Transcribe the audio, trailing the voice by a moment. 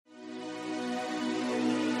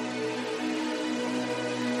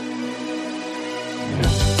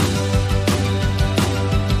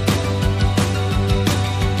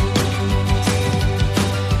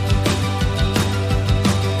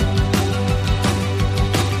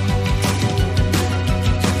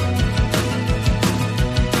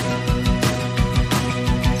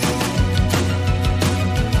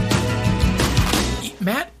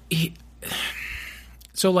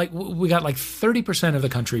So like we got like 30% of the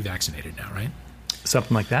country vaccinated now, right?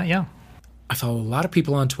 Something like that, yeah. I follow a lot of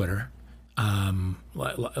people on Twitter, a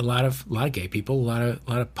lot of gay people, a lot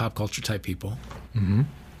of pop culture type people. Mm-hmm.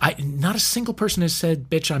 Not a single person has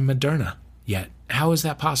said, "Bitch, I'm Moderna" yet. How is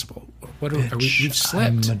that possible? What are we? We've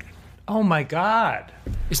slipped. Oh my God!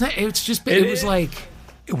 Isn't that? It's just. It was like.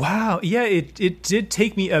 Wow. Yeah, it did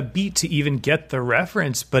take me a beat to even get the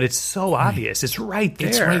reference, but it's so obvious. It's right there.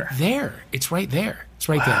 It's right there. It's right there. It's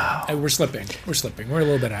right there. We're slipping. We're a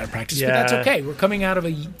little bit out of practice, but that's okay. We're coming out of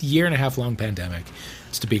a year and a half long pandemic.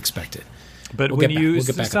 It's to be expected. But when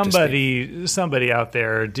somebody out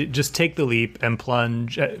there, just take the leap and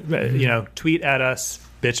plunge. Tweet at us,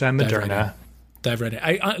 "Bitch, I'm Moderna." Dive right in.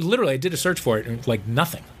 I literally did a search for it and like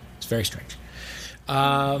nothing. It's very strange.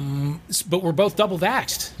 But we're both double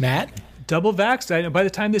vaxxed, Matt. Double vaxxed. By the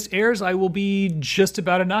time this airs, I will be just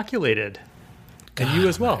about inoculated. And you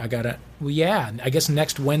as well. I got it. Well, yeah. I guess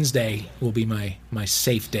next Wednesday will be my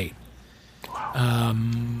safe date.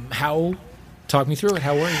 Wow. Talk me through it.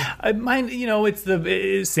 How were you? Mine, it's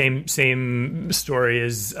the same story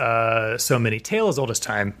as so many. Tale as old as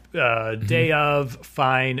time. Day of,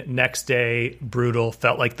 fine. Next day, brutal.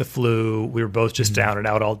 Felt like the flu. We were both just down and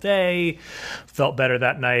out all day. Felt better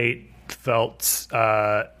that night. Felt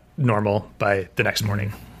normal by the next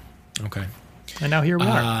morning. Okay. And now here we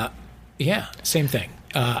are. Yeah, same thing.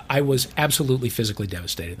 I was absolutely physically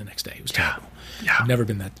devastated the next day. It was terrible. Yeah. I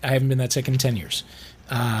haven't been that sick in 10 years.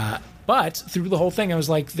 But through the whole thing, I was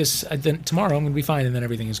like, then tomorrow I'm going to be fine, and then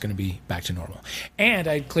everything is going to be back to normal. And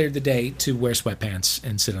I cleared the day to wear sweatpants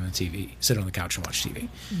and sit on the couch and watch TV.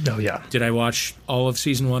 Oh, yeah. Did I watch all of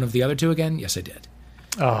season 1 of the other 2 again? Yes, I did.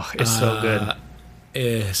 Oh, it's so good.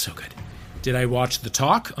 It's so good. Did I watch The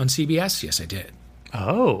Talk on CBS? Yes, I did.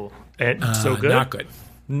 Oh, and so good? Not good.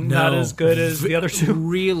 Not as good as the other 2?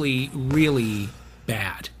 Really, really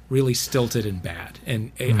bad. Really stilted and bad.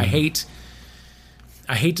 And I hate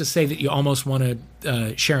to say that you almost want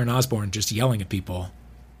to Sharon Osbourne just yelling at people,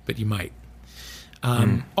 but you might.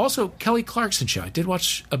 Also, Kelly Clarkson show. I did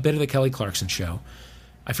watch a bit of the Kelly Clarkson show.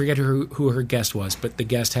 I forget who her guest was, but the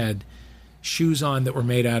guest had shoes on that were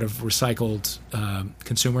made out of recycled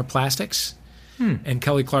consumer plastics. And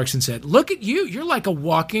Kelly Clarkson said, "Look at you. You're like a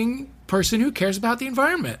walking person who cares about the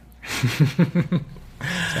environment."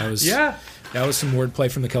 That was some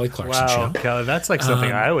wordplay from the Kelly Clarkson show. Wow, Kelly, that's like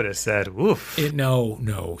something I would have said. Oof.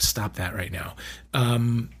 No, stop that right now.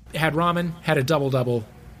 Had ramen, had a double,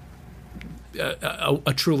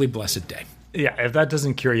 a truly blessed day. Yeah, if that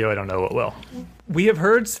doesn't cure you, I don't know what will. We have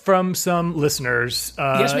heard from some listeners.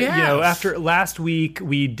 Yes, we have. After last week,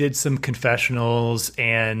 we did some confessionals,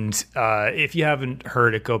 and if you haven't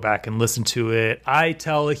heard it, go back and listen to it. I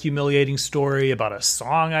tell a humiliating story about a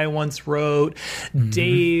song I once wrote.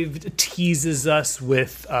 Dave teases us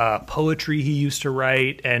with poetry he used to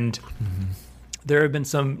write, and there have been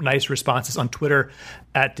some nice responses on Twitter.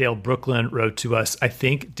 At Dale Brooklyn wrote to us, "I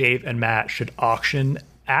think Dave and Matt should auction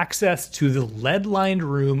access to the lead-lined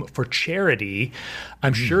room for charity.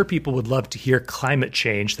 I'm sure people would love to hear Climate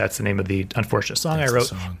Change," that's the name of the unfortunate song I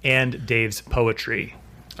wrote, "and Dave's poetry."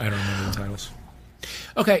 I don't remember the titles.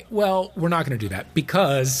 Okay, well, we're not going to do that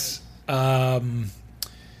because, even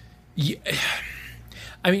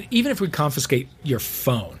if we confiscate your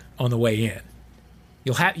phone on the way in,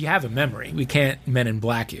 you have a memory. We can't Men in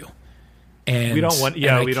Black you. And we don't want.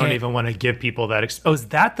 Yeah, we don't even want to give people that. Is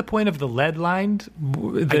that the point of the lead lined?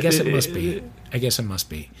 I guess it must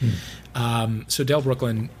be. So Dale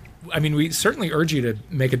Brooklyn, we certainly urge you to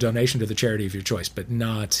make a donation to the charity of your choice, but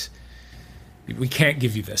not. We can't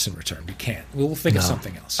give you this in return. We can't. We'll think of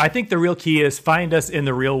something else. I think the real key is find us in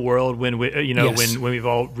the real world when we, when we've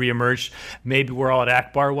all reemerged. Maybe we're all at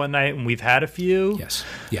Akbar one night and we've had a few.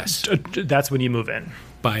 Yes. That's when you move in.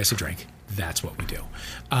 Buy us a drink. That's what we do.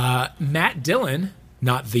 Matt Dillon,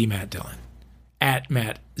 not the Matt Dillon, at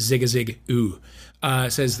Matt Zigazig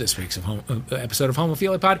says this week's episode of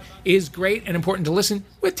Homophilia Pod is great and important to listen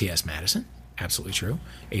with T.S. Madison. Absolutely true.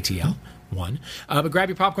 ATL 1. But grab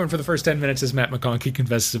your popcorn for the first 10 minutes as Matt McConaughey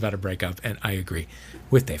confesses about a breakup, and I agree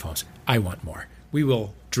with Dave Holmes. I want more. We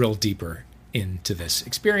will drill deeper into this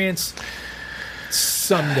experience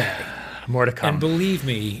someday. More to come. And believe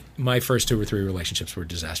me, my first 2 or 3 relationships were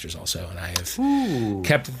disasters also, and I have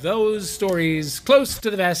kept those stories close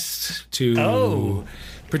to the vest to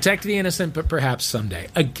protect the innocent, but perhaps someday,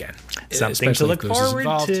 again, something to look forward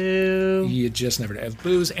to. You just never know. If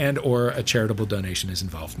booze and or a charitable donation is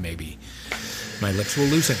involved, maybe my lips will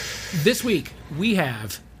loosen. This week, we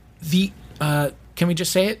have the, can we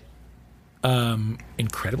just say it?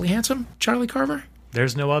 Incredibly handsome Charlie Carver?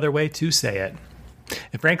 There's no other way to say it.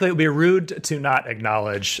 And frankly, it would be rude to not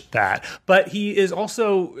acknowledge that. But he is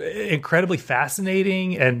also incredibly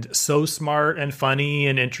fascinating and so smart and funny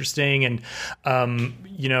and interesting, and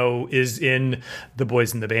is in The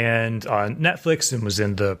Boys in the Band on Netflix and was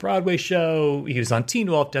in the Broadway show. He was on Teen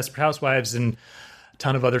Wolf, Desperate Housewives, and a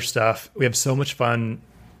ton of other stuff. We have so much fun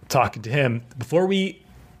talking to him. Before we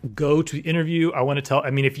go to the interview, I want to tell,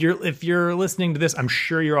 if you're listening to this, I'm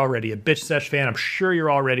sure you're already a Bitch Sesh fan. I'm sure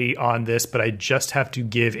you're already on this, but I just have to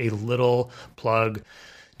give a little plug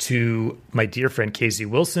to my dear friend Casey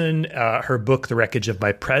Wilson. Her book, The Wreckage of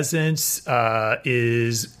My Presence,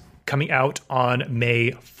 is coming out on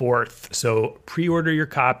May 4th. So pre-order your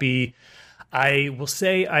copy. I will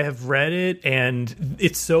say I have read it, and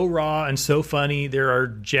it's so raw and so funny. There are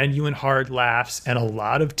genuine hard laughs and a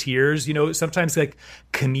lot of tears. Sometimes like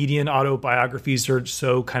comedian autobiographies are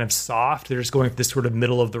so kind of soft. They're just going for this sort of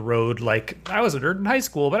middle of the road, like, I was a nerd in high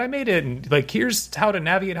school, but I made it. And like, here's how to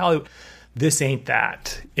navigate Hollywood. This ain't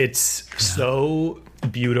that. It's so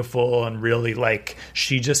beautiful, and really, like,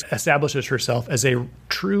 she just establishes herself as a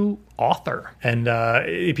true author, and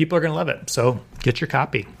people are going to love it. So get your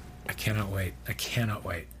copy. I cannot wait.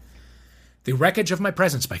 The Wreckage of My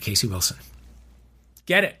Presence by Casey Wilson.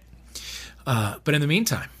 Get it. But in the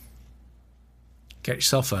meantime, get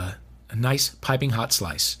yourself a nice piping hot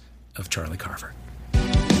slice of Charlie Carver.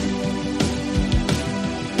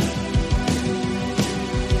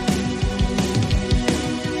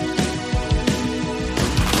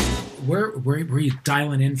 Where are you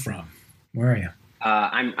dialing in from? Where are you?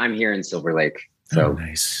 I'm here in Silver Lake. So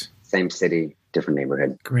nice. Same city, different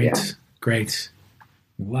neighborhood. Great. Yeah. Great.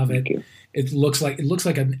 Love it. Thank you. It looks like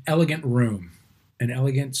an elegant room, an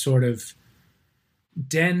elegant sort of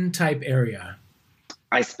den type area.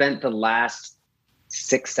 I spent the last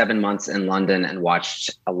 6-7 months in London and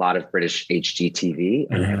watched a lot of British HGTV,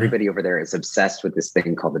 and everybody over there is obsessed with this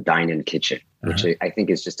thing called the dine-in kitchen, which I think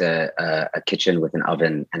is just a kitchen with an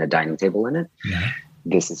oven and a dining table in it. Yeah.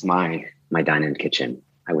 This is my dine-in kitchen.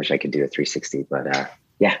 I wish I could do a 360, but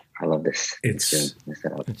yeah, I love this. It's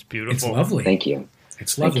beautiful. It's lovely. Thank you.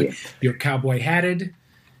 It's lovely. Thank you. You're cowboy hatted.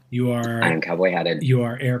 I am cowboy hatted. You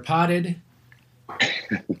are air potted.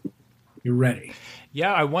 You're ready.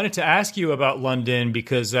 Yeah, I wanted to ask you about London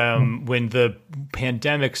because when the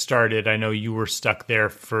pandemic started, I know you were stuck there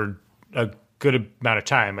for a good amount of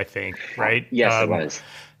time, I think, right? Yes, it was.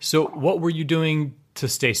 So what were you doing to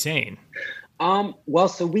stay sane? Well,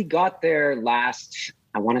 so we got there last,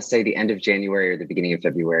 I want to say the end of January or the beginning of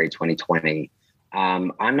February 2020.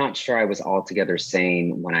 I'm not sure I was altogether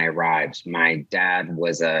sane when I arrived. My dad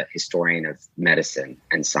was a historian of medicine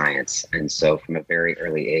and science. And so from a very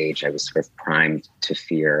early age, I was sort of primed to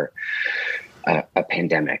fear a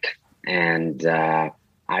pandemic. And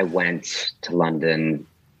I went to London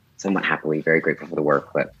somewhat happily, very grateful for the work,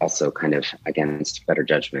 but also kind of against better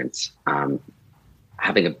judgment,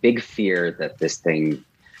 having a big fear that this thing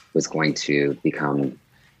was going to become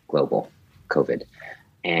global, COVID.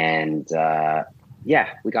 And yeah,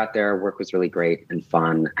 we got there. Work was really great and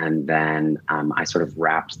fun. And then I sort of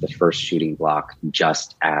wrapped the first shooting block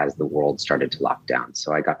just as the world started to lock down.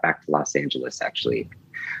 So I got back to Los Angeles, actually,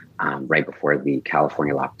 right before the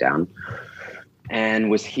California lockdown,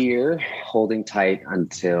 and was here holding tight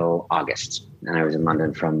until August. And I was in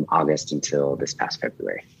London from August until this past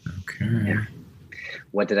February. Okay. Yeah.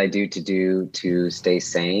 What did I do to stay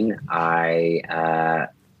sane? I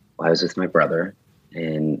was with my brother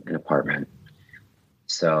in an apartment.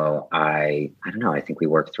 So I don't know. I think we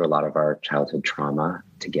worked through a lot of our childhood trauma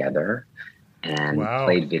together and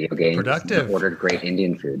played video games. Productive. And ordered great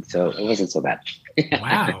Indian food. So it wasn't so bad.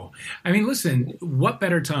 Wow. I mean, listen, what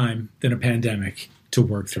better time than a pandemic to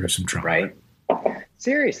work through some trauma? Right?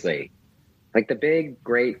 Seriously. Like the big,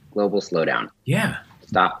 great global slowdown. Yeah.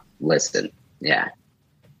 Stop, listen. Yeah.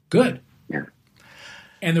 Good. Yeah.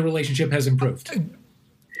 And the relationship has improved.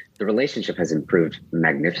 The relationship has improved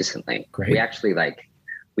magnificently. Great. We actually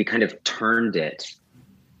we kind of turned it.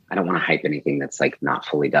 I don't want to hype anything that's like not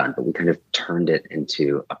fully done, but we kind of turned it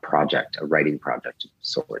into a project, a writing project of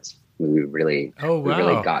sorts. We really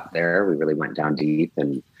got there. We really went down deep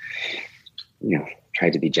and,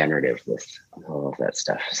 tried to be generative with all of that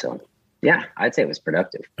stuff. So yeah, I'd say it was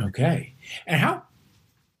productive. Okay. And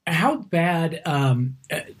how bad,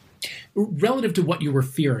 relative to what you were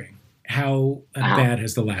fearing, how bad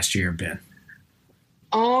has the last year been?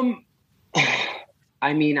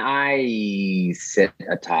 I mean, I sit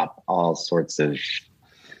atop all sorts of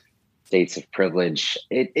states of privilege.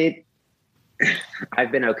 I've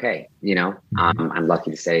been okay, I'm lucky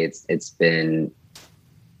to say it's been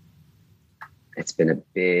a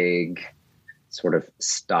big sort of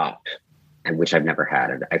stop and which I've never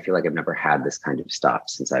had. I feel like I've never had this kind of stuff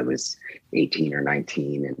since I was 18 or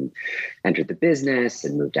 19 and entered the business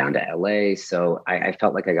and moved down to LA. So I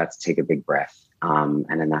felt like I got to take a big breath. And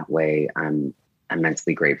in that way, I'm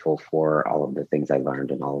immensely grateful for all of the things I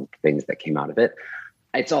learned and all of the things that came out of it.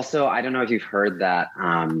 It's also, I don't know if you've heard that,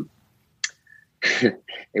 I think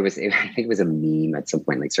it was a meme at some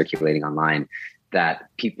point, like circulating online, that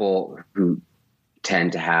people who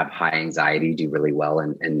tend to have high anxiety do really well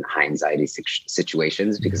in high anxiety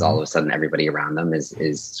situations, because all of a sudden everybody around them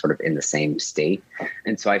is sort of in the same state.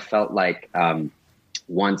 And so I felt like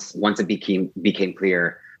once it became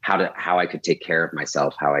clear how I could take care of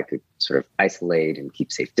myself, how I could sort of isolate and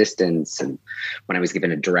keep safe distance. And when I was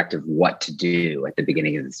given a directive what to do at the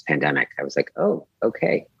beginning of this pandemic, I was like, oh,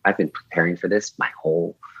 okay, I've been preparing for this my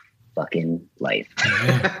whole fucking life.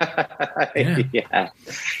 Yeah.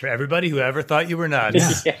 For everybody who ever thought you were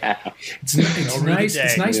nuts. Yeah. It's nice.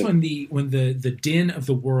 It's nice when the din of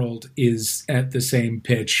the world is at the same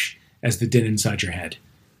pitch as the din inside your head.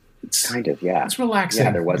 It's kind of, yeah. It's relaxing.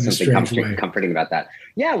 Yeah, there was something comforting about that.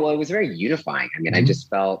 Yeah, well, it was very unifying. I mean, I just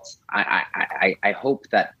felt, I hope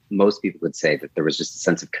that most people would say that there was just a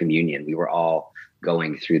sense of communion. We were all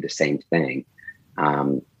going through the same thing.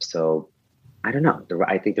 So I don't know.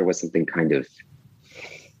 I think there was something kind of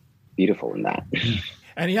beautiful in that.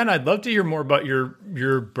 And Ian, I'd love to hear more about your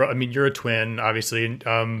I mean, you're a twin, obviously.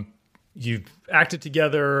 You've acted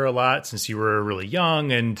together a lot since you were really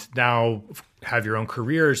young and now have your own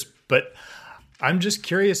careers. But I'm just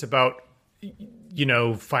curious about,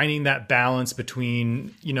 finding that balance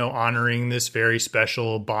between, honoring this very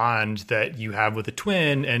special bond that you have with a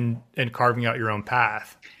twin and carving out your own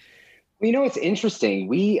path. Well, it's interesting.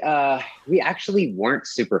 We actually weren't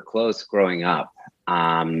super close growing up.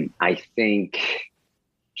 I think,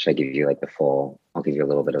 should I give you I'll give you a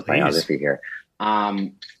little bit of biography here.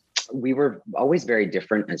 We were always very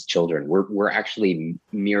different as children. We're actually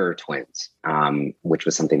mirror twins, which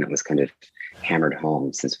was something that was kind of hammered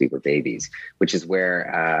home since we were babies, which is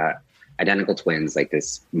where identical twins, like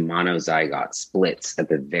this monozygote, splits at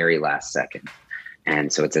the very last second.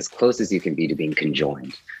 And so it's as close as you can be to being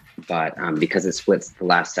conjoined. But because it splits the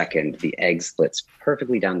last second, the egg splits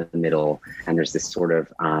perfectly down the middle, and there's this sort of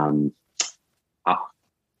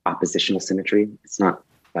oppositional symmetry. It's not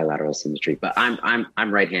bilateral symmetry, but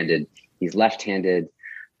I'm right-handed. He's left-handed.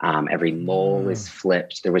 Every mole is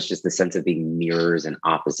flipped. There was just the sense of being mirrors and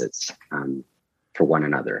opposites for one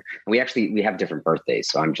another. And we have different birthdays.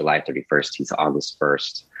 So I'm July 31st. He's August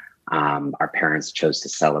 1st. Our parents chose to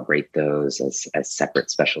celebrate those as separate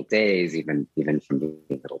special days, even from being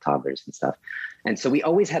little toddlers and stuff. And so we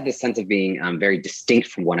always had this sense of being very distinct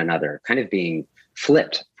from one another, kind of being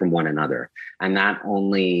flipped from one another. And that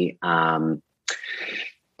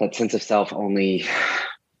sense of self only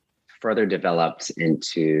further developed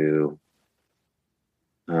into,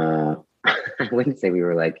 I wouldn't say we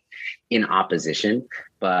were like in opposition,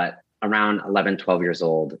 but around 11, 12 years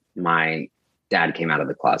old, my dad came out of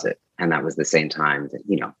the closet. And that was the same time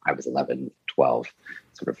that, I was 11, 12,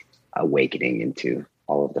 sort of awakening into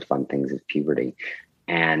all of the fun things of puberty.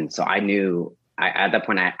 And so I knew at that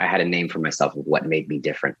point, I had a name for myself of what made me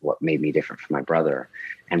different from my brother.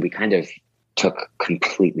 And we kind of took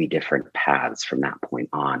completely different paths from that point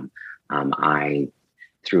on. I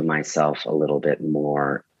threw myself a little bit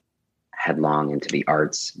more headlong into the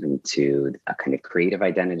arts, into a kind of creative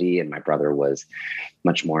identity. And my brother was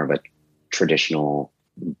much more of a traditional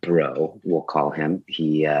bro, we'll call him.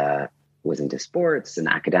 He was into sports and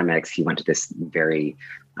academics. He went to this very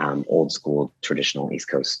old school, traditional East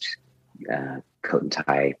Coast coat and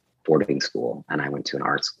tie boarding school. And I went to an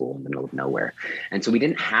art school in the middle of nowhere. And so we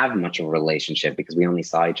didn't have much of a relationship because we only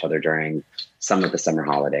saw each other during some of the summer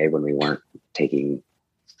holiday when we weren't taking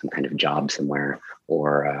some kind of job somewhere,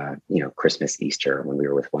 or, Christmas, Easter, when we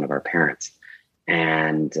were with one of our parents.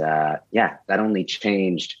 And that only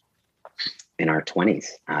changed in our 20s.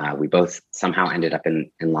 We both somehow ended up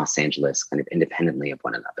in Los Angeles, kind of independently of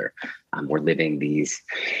one another. We're living these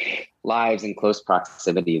lives in close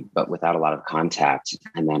proximity, but without a lot of contact.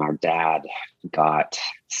 And then our dad got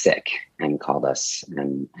sick and called us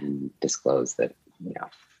and disclosed that,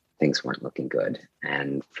 things weren't looking good.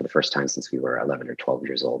 And for the first time since we were 11 or 12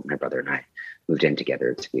 years old, my brother and I moved in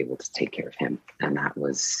together to be able to take care of him. And that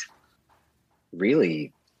was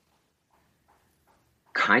really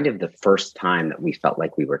kind of the first time that we felt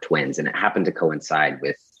like we were twins. And it happened to coincide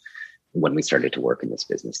with when we started to work in this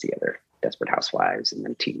business together, Desperate Housewives and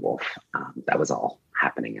then Teen Wolf. That was all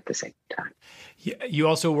happening at the same time. You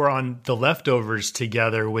also were on The Leftovers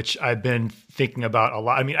together, which I've been thinking about a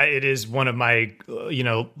lot. I mean, it is one of my,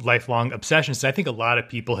 lifelong obsessions. I think a lot of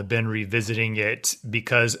people have been revisiting it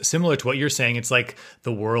because, similar to what you're saying, it's like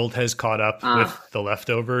the world has caught up with The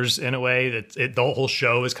Leftovers in a way. That the whole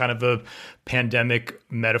show is kind of a pandemic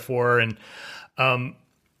metaphor. And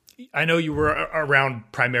I know you were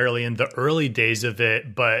around primarily in the early days of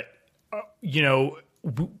it, but,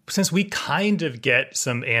 since we kind of get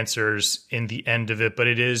some answers in the end of it, but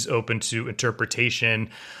it is open to interpretation,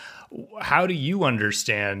 how do you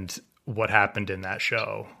understand what happened in that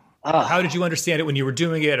show? How did you understand it when you were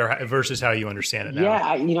doing it, or versus how you understand it now?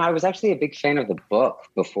 Yeah, I was actually a big fan of the book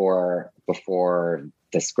before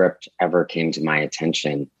the script ever came to my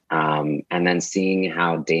attention, and then seeing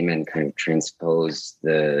how Damon kind of transposed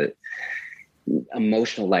the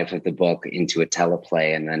emotional life of the book into a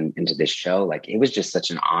teleplay and then into this show, like it was just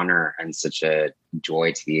such an honor and such a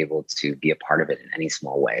joy to be able to be a part of it in any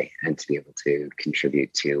small way and to be able to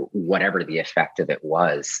contribute to whatever the effect of it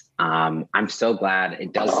was. I'm so glad.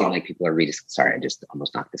 It does seem like people are sorry, I just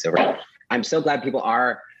almost knocked this over. I'm so glad people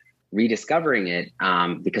are rediscovering it,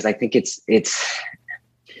 because I think it's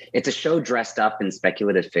a show dressed up in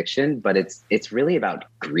speculative fiction, but it's really about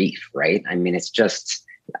grief, right? I mean, it's just,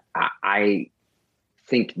 I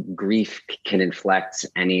think grief can inflect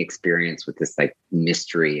any experience with this like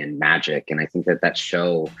mystery and magic. And I think that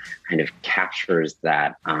show kind of captures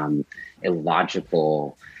that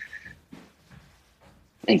illogical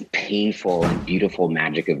and painful and beautiful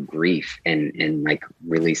magic of grief in like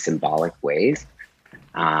really symbolic ways.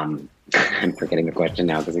 I'm forgetting the question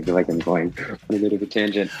now because I feel like I'm going on a bit of a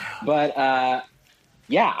tangent, but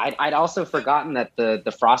yeah, I'd also forgotten that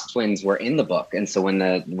the Frost twins were in the book. And so when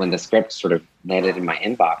the script sort of landed in my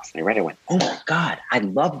inbox and I read it, I went, oh my God, I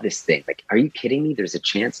love this thing. Like, are you kidding me? There's a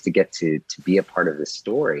chance to get to be a part of this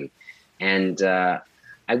story. And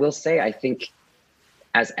I will say, I think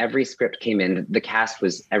as every script came in,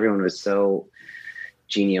 everyone was so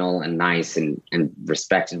genial and nice and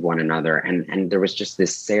respected one another. And there was just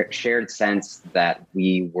this shared sense that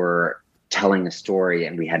we were telling a story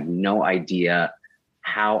and we had no idea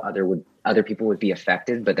how other people would be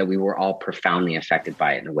affected, but that we were all profoundly affected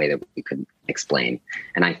by it in a way that we couldn't explain.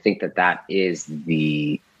 And I think that is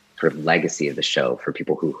the sort of legacy of the show for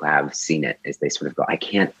people who have seen it, is they sort of go, I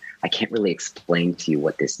can't really explain to you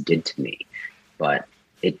what this did to me, but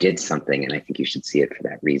it did something. And I think you should see it for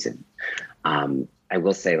that reason. I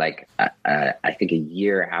will say, like, I think a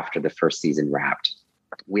year after the first season wrapped,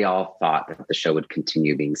 we all thought that the show would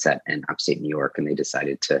continue being set in upstate New York, and they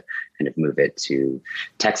decided to kind of move it to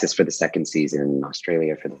Texas for the second season,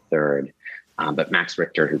 Australia for the third. But Max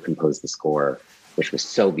Richter, who composed the score, which was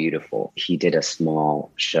so beautiful, he did a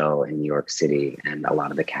small show in New York City, and a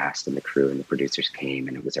lot of the cast and the crew and the producers came,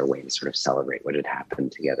 and it was our way to sort of celebrate what had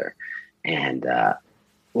happened together. And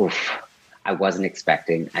I wasn't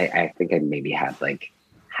expecting, I think I maybe had like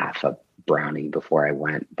half a brownie before I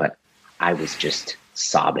went, but I was just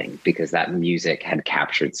sobbing because that music had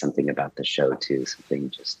captured something about the show too, something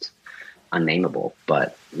just unnameable,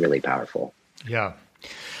 but really powerful. Yeah.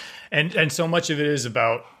 And so much of it is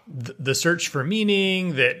about the search for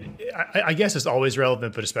meaning that I guess is always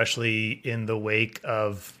relevant, but especially in the wake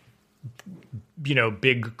of,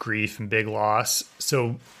 big grief and big loss.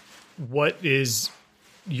 So what is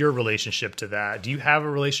your relationship to that? Do you have a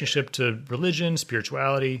relationship to religion,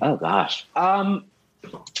 spirituality? Oh gosh.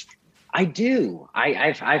 I do.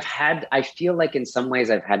 I feel like in some ways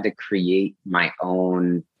I've had to create my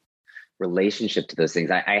own relationship to those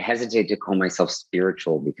things. I hesitate to call myself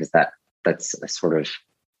spiritual because that's a sort of,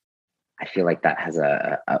 I feel like that has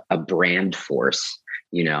a brand force,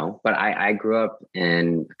 but I grew up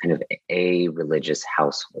in kind of a religious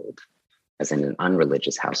household, as in an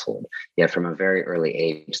unreligious household. Yet from a very early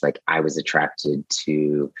age, like I was attracted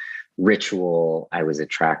to ritual. I was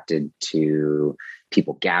attracted to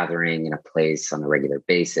people gathering in a place on a regular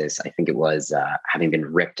basis. I think it was having been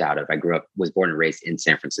ripped out of, was born and raised in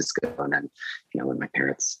San Francisco. And then, when my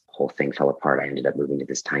parents' whole thing fell apart, I ended up moving to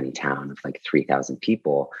this tiny town of like 3,000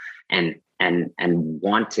 people and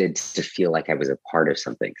wanted to feel like I was a part of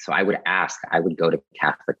something. So I would go to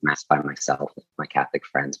Catholic mass by myself with my Catholic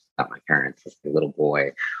friends without my parents as a little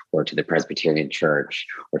boy, or to the Presbyterian church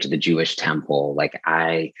or to the Jewish temple. Like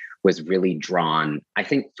I was really drawn, I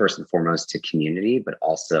think first and foremost to community, but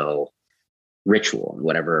also ritual and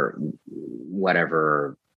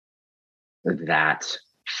whatever that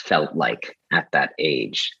felt like at that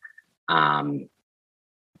age. And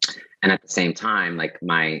at the same time, like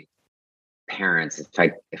my parents,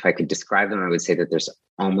 if I could describe them, I would say that there's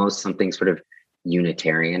almost something sort of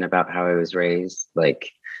Unitarian about how I was raised.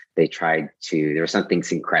 Like there was something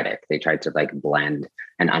syncretic. They tried to like blend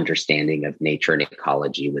an understanding of nature and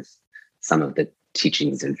ecology with some of the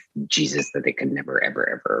teachings of Jesus that they could never, ever,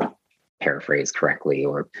 ever paraphrase correctly,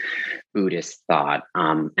 or Buddhist thought.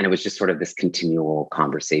 And it was just sort of this continual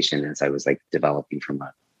conversation as I was like developing from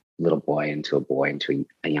a little boy into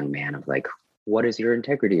a young man of like, what is your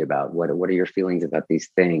integrity about? What are your feelings about these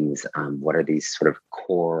things? What are these sort of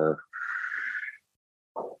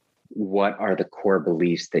what are the core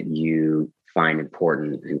beliefs that you find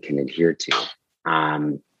important and can adhere to?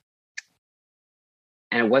 And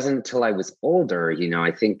it wasn't until I was older,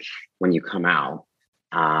 I think when you come out,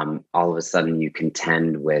 all of a sudden you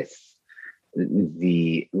contend with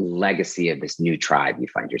the legacy of this new tribe you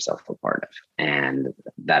find yourself a part of. And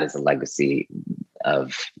that is a legacy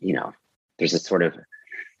of, there's a sort of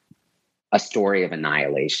a story of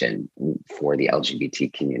annihilation for the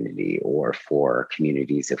LGBT community or for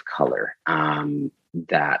communities of color,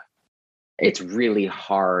 that it's really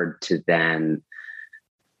hard to then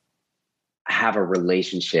have a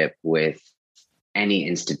relationship with any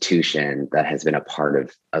institution that has been a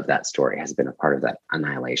part of that story, has been a part of that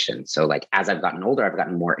annihilation. So like, as I've gotten older, I've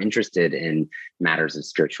gotten more interested in matters of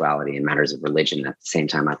spirituality and matters of religion. At the same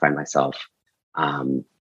time, I find myself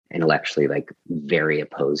intellectually like very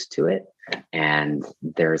opposed to it. And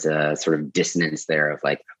there's a sort of dissonance there of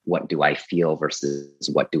like, what do I feel versus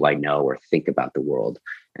what do I know or think about the world?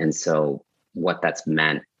 And so what that's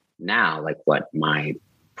meant now, like what my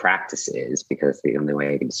practice is, because the only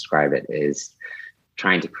way I can describe it is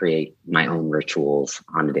trying to create my own rituals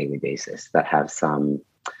on a daily basis that have some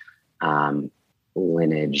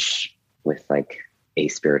lineage with like a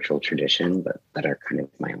spiritual tradition, but that are kind of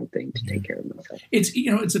my own thing to take care of myself. It's,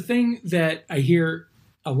 it's a thing that I hear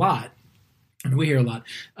a lot, and we hear a lot.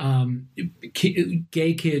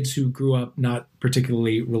 Gay kids who grew up not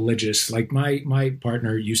particularly religious, like my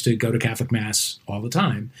partner used to go to Catholic Mass all the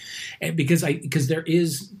time, and because there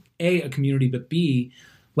is a community, but B,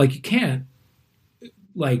 like you can't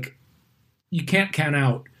count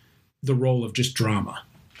out the role of just drama.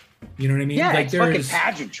 You know what I mean? Yeah, like it's fucking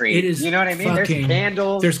pageantry. It is. You know what I mean? There's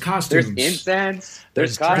candles. There's costumes. There's incense.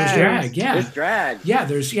 There's drag. Yeah. There's drag. Yeah.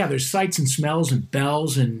 There's sights and smells and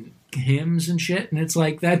bells and hymns and shit. And it's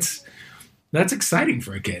like that's exciting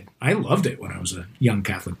for a kid. I loved it when I was a young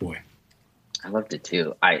Catholic boy. I loved it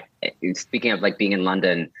too. Speaking of like being in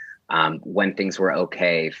London, when things were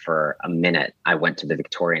okay for a minute, I went to the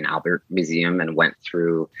Victoria and Albert Museum and went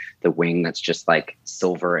through the wing that's just like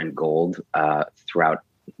silver and gold throughout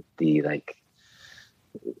the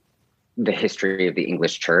history of the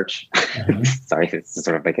English church. Mm-hmm. Sorry, this is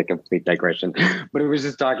sort of like a complete digression, but it was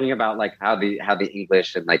just talking about like how the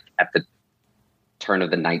English and like at the turn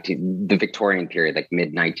of the Victorian period, like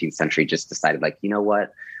mid 19th century, just decided like, you know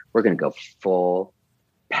what, we're going to go full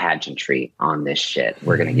pageantry on this shit.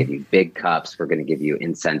 We're going to give you big cups. We're going to give you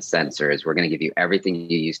incense censers. We're going to give you everything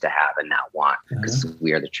you used to have and now want, because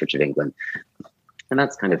we are the Church of England. And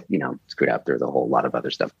that's kind of, screwed up. There's a whole lot of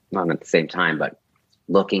other stuff on at the same time, but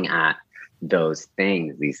looking at those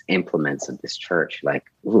things, these implements of this church, like,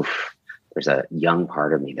 oof, there's a young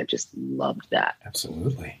part of me that just loved that.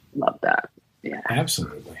 Absolutely. Loved that. Yeah.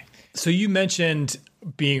 Absolutely. So you mentioned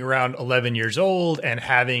being around 11 years old and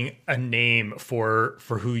having a name for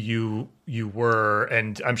who you were.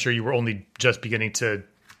 And I'm sure you were only just beginning to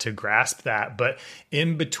grasp that. But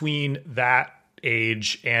in between that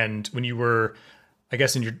age and when you were, I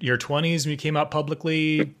guess, in your 20s, when you came out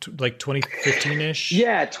publicly, like 2015-ish?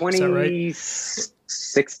 Yeah,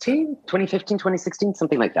 2016, 2015, 2016,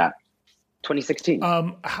 something like that. 2016.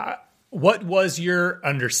 What was your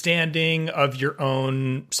understanding of your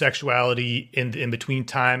own sexuality in the in-between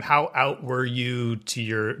time? How out were you to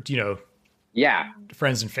your,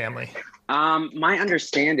 friends and family? My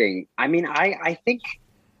understanding, I mean, I think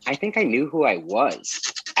I knew who I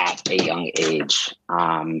was at a young age.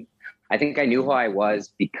 I think I knew who I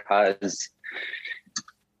was because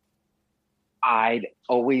I'd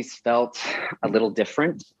always felt a little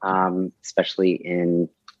different, especially in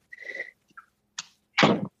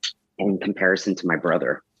comparison to my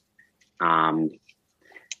brother. And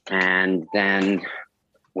then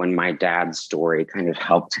when my dad's story kind of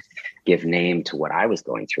helped give name to what I was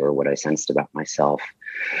going through or what I sensed about myself,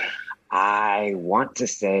 I want to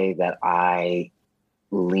say that I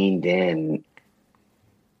leaned in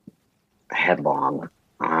headlong.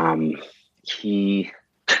 He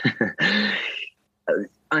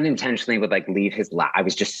unintentionally would like leave his I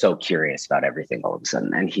was just so curious about everything all of a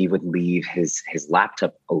sudden, and he would leave his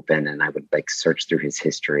laptop open, and I would like search through his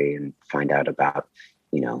history and find out about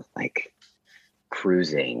like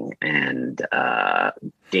cruising and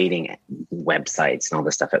dating websites and all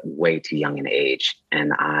this stuff at way too young an age.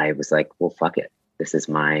 And I was like, well, fuck it. This is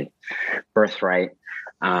my birthright.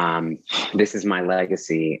 This is my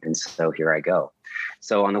legacy. And so here I go.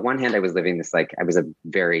 So on the one hand, I was living this, like, I was a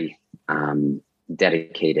very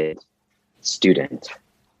dedicated student,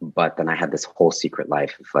 but then I had this whole secret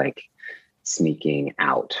life of like sneaking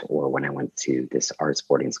out, or when I went to this arts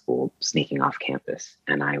boarding school, sneaking off campus.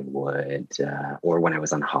 And I would, or when I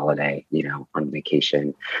was on holiday, you know, on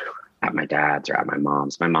vacation at my dad's or at my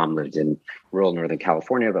mom's. My mom lived in rural Northern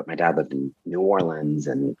California, but my dad lived in New Orleans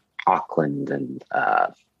and Auckland and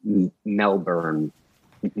Melbourne,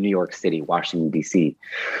 New York City, Washington, D.C.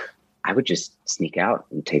 I would just sneak out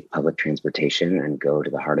and take public transportation and go to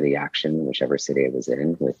the heart of the action, whichever city I was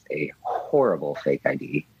in, with a horrible fake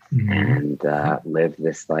ID. And live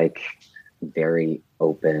this like very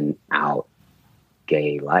open out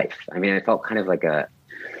gay life. I mean, I felt kind of like a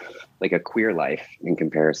queer life in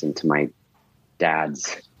comparison to my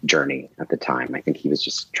dad's journey at the time. I think he was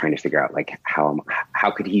just trying to figure out like how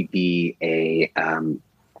could he be a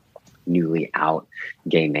newly out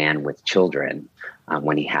gay man with children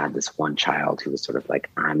when he had this one child who was sort of like,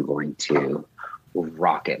 I'm going to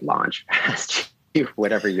rocket launch past you,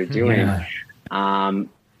 whatever you're doing. Yeah.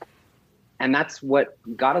 And that's what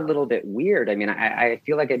got a little bit weird. I mean, I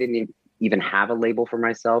feel like I didn't even have a label for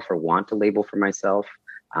myself or want a label for myself.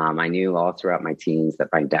 I knew all throughout my teens that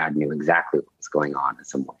my dad knew exactly what was going on in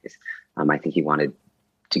some ways. I think he wanted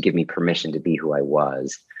to give me permission to be who I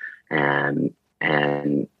was, and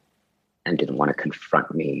didn't want to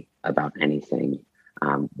confront me about anything,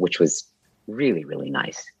 which was really, really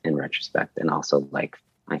nice in retrospect. And also, like,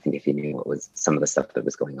 I think if he knew what was some of the stuff that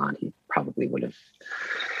was going on, he probably would have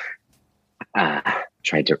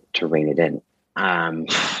tried to rein it in.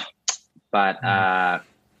 But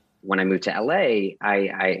when I moved to LA,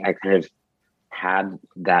 I kind of had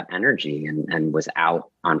that energy and was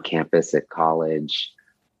out on campus at college.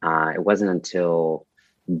 It wasn't until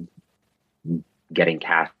getting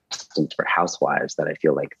cast into for Housewives that I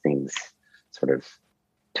feel like things sort of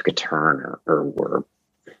took a turn or were,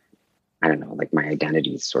 I don't know, like my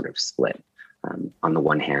identity sort of split. On the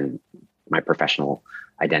one hand, my professional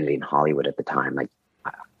identity in Hollywood at the time, like,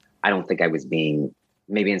 I don't think I was being,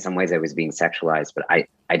 maybe in some ways I was being sexualized, but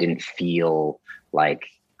I didn't feel like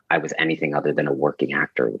I was anything other than a working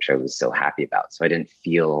actor, which I was so happy about. So I didn't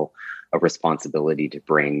feel a responsibility to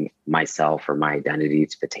bring myself or my identity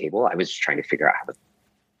to the table. I was just trying to figure out how the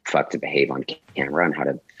fuck to behave on camera and how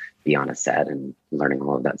to be on a set and learning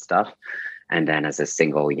all of that stuff. And then as a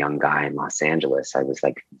single young guy in Los Angeles, I was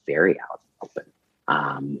like very out in the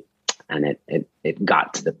open. And it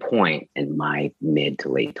got to the point in my mid to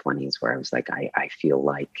late 20s where I was like, I feel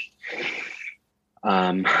like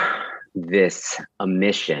this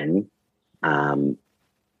omission from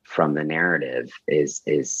the narrative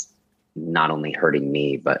is not only hurting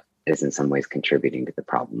me, but is in some ways contributing to the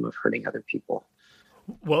problem of hurting other people.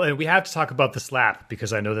 Well, and we have to talk about the slap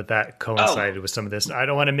because I know that coincided with some of this. I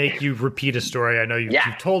don't want to make you repeat a story. I know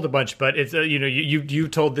you've told a bunch, but it's you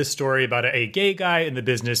told this story about a gay guy in the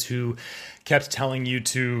business who kept telling you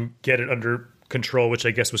to get it under control, which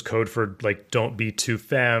I guess was code for like don't be too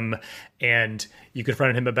femme. And you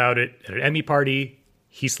confronted him about it at an Emmy party.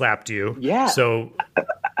 He slapped you. Yeah. So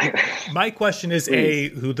my question is A,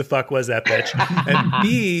 who the fuck was that bitch? And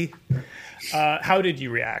B, how did you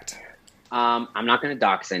react? I'm not going to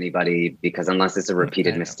dox anybody because unless it's a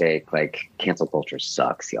repeated mistake, like cancel culture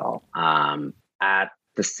sucks, y'all. At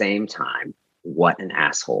the same time, what an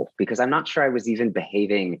asshole, because I'm not sure I was even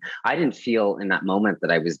behaving. I didn't feel in that moment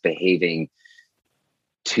that I was behaving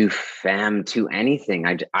too femme to anything.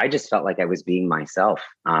 I just felt like I was being myself.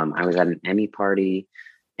 I was at an Emmy party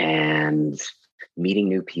and meeting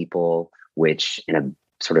new people, which in a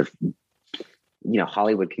sort of,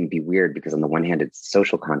 Hollywood can be weird because on the one hand, it's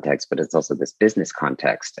social context, but it's also this business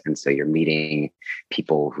context. And so you're meeting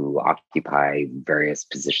people who occupy various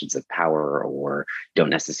positions of power or don't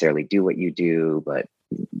necessarily do what you do, but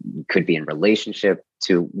could be in relationship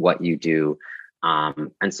to what you do.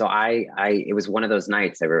 And so it was one of those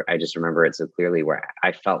nights, I just remember it so clearly, where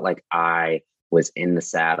I felt like I was in the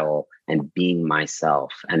saddle and being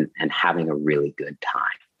myself and having a really good time.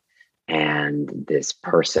 And this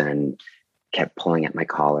person kept pulling at my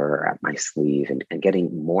collar or at my sleeve and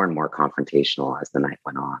getting more and more confrontational as the night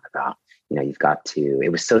went on about, you've got to, it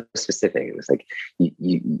was so specific. It was like,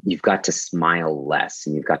 you've got to smile less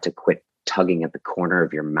and you've got to quit tugging at the corner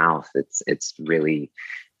of your mouth. It's really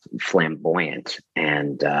flamboyant.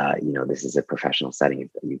 And, this is a professional setting.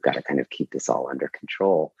 You've got to kind of keep this all under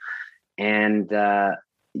control. And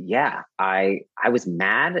yeah, I was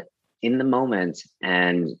mad in the moment,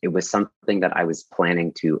 and it was something that I was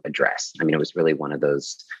planning to address. I mean, it was really one of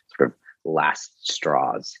those sort of last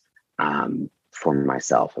straws for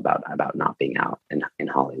myself about not being out in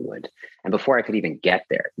Hollywood. And before I could even get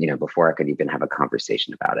there, before I could even have a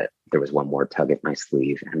conversation about it, there was one more tug at my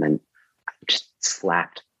sleeve, and then just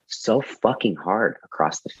slapped so fucking hard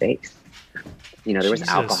across the face. There was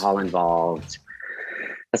alcohol involved.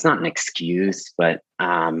 That's not an excuse, but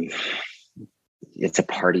it's a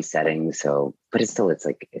party setting. So, but it's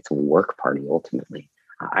a work party ultimately.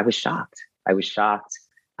 I was shocked. I was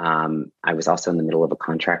also in the middle of a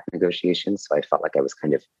contract negotiation, so I felt like I was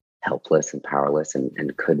kind of helpless and powerless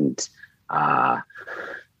and couldn't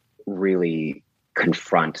really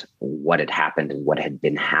confront what had happened and what had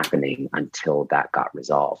been happening until that got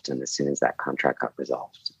resolved. And as soon as that contract got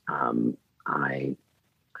resolved, I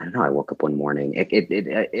don't know. I woke up one morning.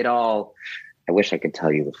 It all. I wish I could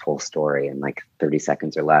tell you the full story in like 30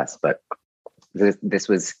 seconds or less, but this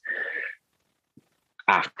was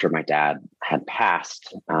after my dad had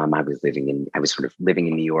passed. I was sort of living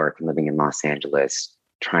in New York and living in Los Angeles,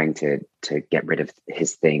 trying to get rid of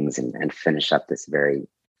his things and finish up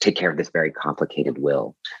take care of this very complicated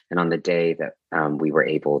will. And on the day that we were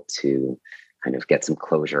able to kind of get some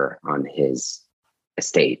closure on his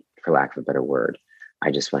estate, for lack of a better word, I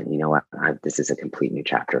just went, you know what, this is a complete new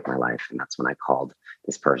chapter of my life. And that's when I called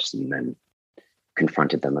this person and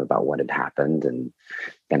confronted them about what had happened, and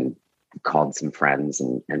then called some friends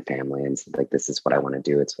and family and said, like, this is what I want to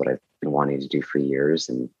do. It's what I've been wanting to do for years.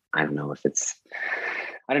 And I don't know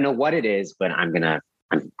what it is, but I'm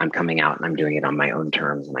coming out and I'm doing it on my own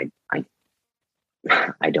terms. And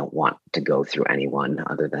I don't want to go through anyone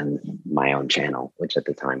other than my own channel, which at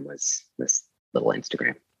the time was this little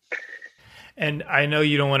Instagram. And I know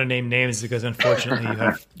you don't want to name names because unfortunately you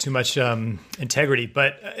have too much integrity,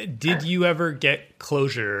 but did you ever get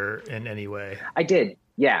closure in any way? I did.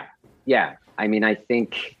 Yeah. I mean, I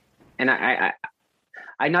think, and I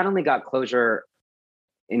not only got closure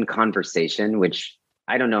in conversation, which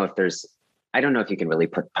I don't know if you can really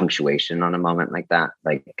put punctuation on a moment like that.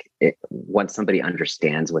 Like once somebody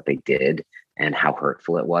understands what they did and how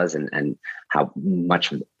hurtful it was and how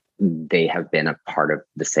much they have been a part of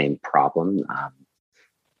the same problem.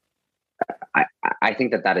 I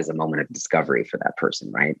think that is a moment of discovery for that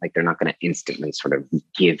person, right? Like they're not going to instantly sort of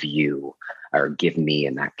give you or give me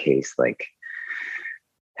in that case, like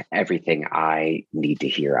everything I need to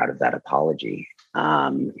hear out of that apology.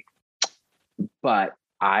 But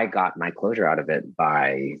I got my closure out of it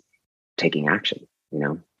by taking action.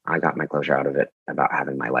 I got my closure out of it about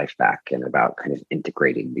having my life back and about kind of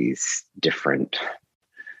integrating these different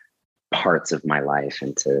parts of my life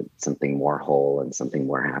into something more whole and something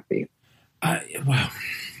more happy. Wow.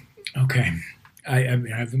 Okay. I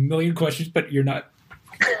have a million questions, but you can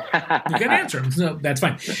answer them. So that's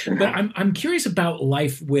fine. But I'm curious about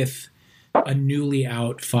life with a newly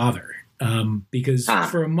out father, because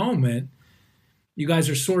for a moment, you guys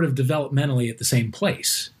are sort of developmentally at the same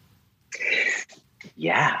place.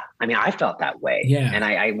 Yeah. I mean, I felt that way. Yeah. And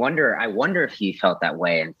I wonder if he felt that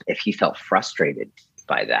way and if he felt frustrated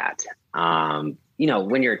by that.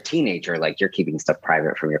 When you're a teenager, like you're keeping stuff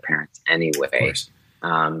private from your parents anyway.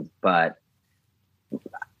 But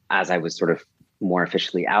as I was sort of more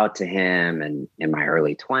officially out to him and in my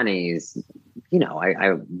early 20s,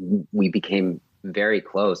 we became very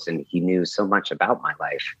close and he knew so much about my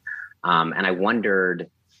life. And I wondered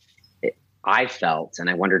if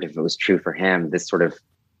it was true for him, this sort of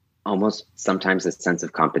almost sometimes a sense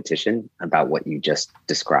of competition about what you just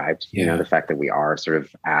described, the fact that we are sort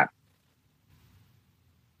of at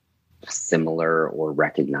similar or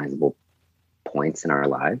recognizable points in our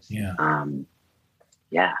lives. Yeah.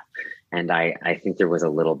 And I think there was a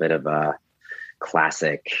little bit of a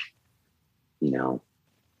classic,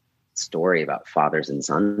 story about fathers and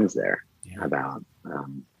sons there about,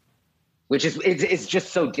 which is, it's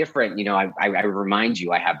just so different. I remind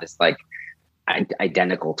you, I have this like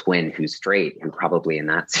identical twin who's straight and probably in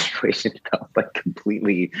that situation felt like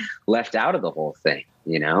completely left out of the whole thing,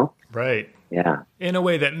 Right. Yeah. In a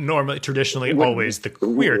way that traditionally, always the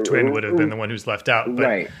queer twin would have been the one who's left out.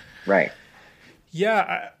 But Right.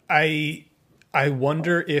 Yeah. I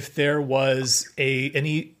wonder if there was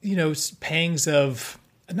any pangs of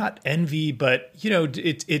not envy, but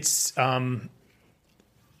it's a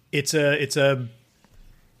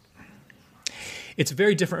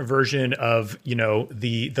very different version of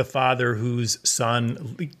the father whose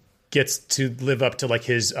son gets to live up to like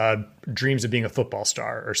his dreams of being a football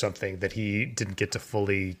star or something that he didn't get to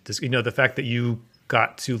fully. The fact that you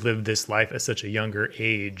got to live this life at such a younger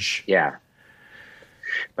age. Yeah.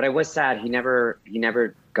 But I was sad. He never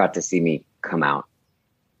got to see me come out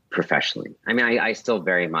professionally. I mean, I still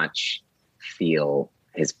very much feel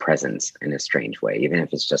his presence in a strange way, even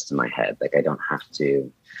if it's just in my head. Like I don't have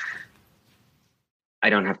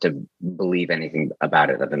to believe anything about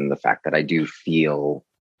it other than the fact that I do feel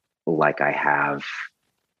like I have,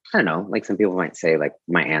 I don't know, like some people might say, like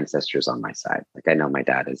my ancestors on my side. Like I know my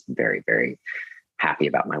dad is very, very happy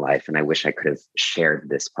about my life. And I wish I could have shared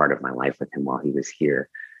this part of my life with him while he was here.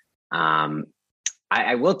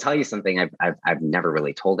 I will tell you something I've never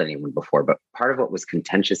really told anyone before, but part of what was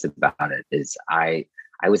contentious about it is I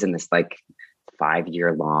was in this like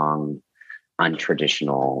 5-year long,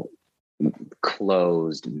 untraditional,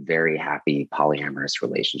 closed, very happy polyamorous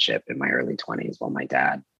relationship in my early 20s while my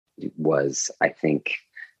dad was, I think,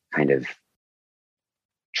 kind of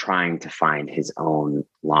trying to find his own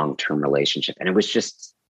long-term relationship. And it was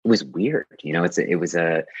weird. You know, there was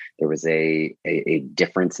a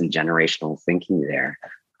difference in generational thinking there,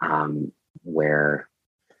 where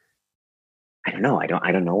I don't know. I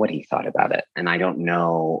don't know what he thought about it. And I don't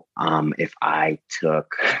know if I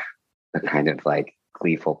took the kind of like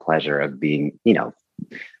gleeful pleasure of being, you know,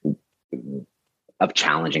 of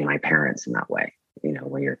challenging my parents in that way, you know,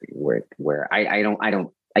 where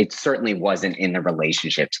I certainly wasn't in the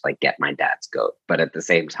relationship to like get my dad's goat, but at the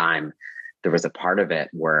same time, there was a part of it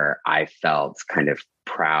where I felt kind of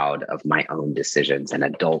proud of my own decisions and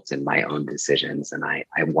adult in my own decisions. And I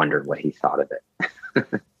wondered what he thought of it.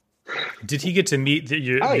 Did he get to meet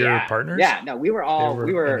your partners? Yeah, no, we were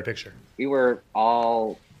in the picture. We were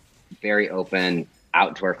all very open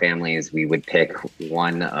out to our families. We would pick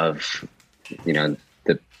one of, you know,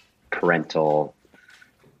 the parental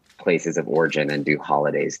places of origin and do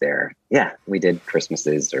holidays there. Yeah, we did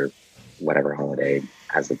Christmases or whatever holiday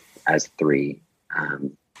as three.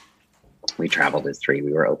 We traveled as three.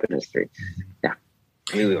 We were open as three. Yeah,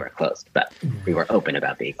 I mean, we were close, but we were open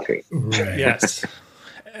about being three. Right. Yes.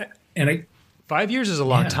 And 5 years is a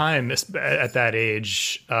long time at that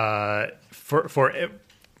age for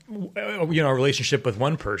you know, a relationship with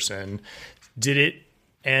one person. Did it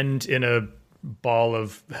end in a ball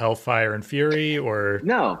of hellfire and fury, or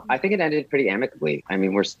no? I think it ended pretty amicably. I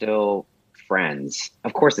mean, we're still friends.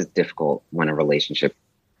 Of course, it's difficult when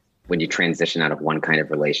you transition out of one kind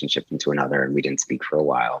of relationship into another, and we didn't speak for a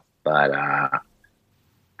while. But I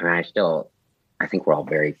mean, I think we're all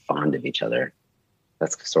very fond of each other.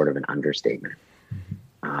 That's sort of an understatement.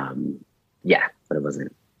 Yeah, but it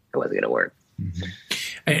wasn't going to work. Mm-hmm.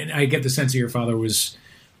 And I get the sense that your father was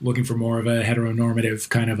looking for more of a heteronormative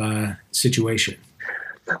kind of a situation.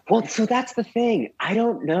 Well, so that's the thing. I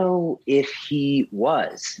don't know if he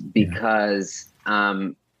was, because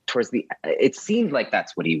it seemed like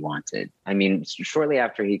that's what he wanted. I mean, shortly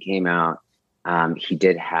after he came out, he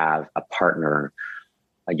did have a partner,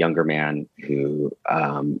 a younger man who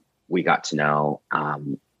we got to know,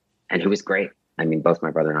 and who was great. I mean, both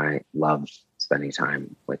my brother and I loved spending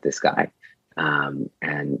time with this guy. And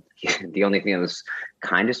the only thing that was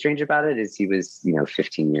kind of strange about it is he was, you know,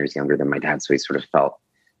 15 years younger than my dad. So he sort of felt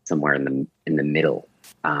somewhere in the middle.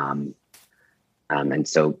 And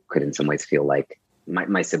so could in some ways feel like my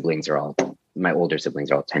older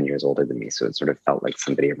siblings are all 10 years older than me. So it sort of felt like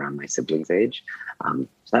somebody around my siblings' age. So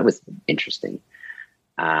that was interesting.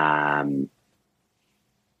 I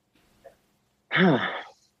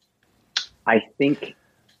think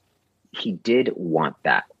he did want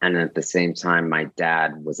that. And at the same time, my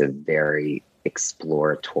dad was a very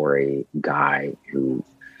exploratory guy who,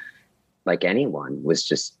 like anyone, was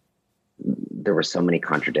just, there were so many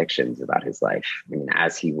contradictions about his life. I mean,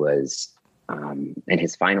 as he was in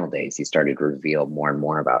his final days, he started to reveal more and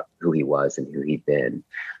more about who he was and who he'd been.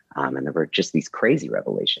 And there were just these crazy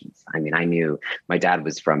revelations. I mean, I knew my dad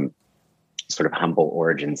was from sort of humble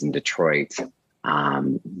origins in Detroit,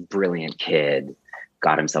 brilliant kid,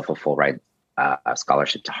 got himself a full ride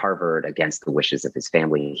scholarship to Harvard against the wishes of his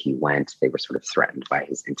family. He went. They were sort of threatened by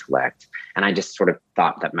his intellect. And I just sort of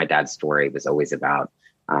thought that my dad's story was always about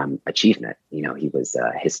achievement. You know, he was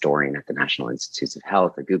a historian at the National Institutes of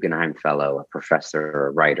Health, a Guggenheim Fellow, a professor,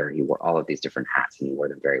 a writer. He wore all of these different hats, and he wore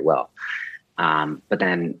them very well. But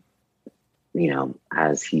then, you know,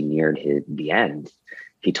 as he neared the end,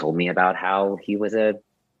 he told me about how he was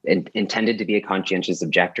intended to be a conscientious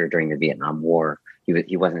objector during the Vietnam War.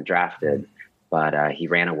 He wasn't drafted, but he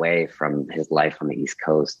ran away from his life on the East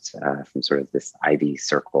Coast, from sort of this Ivy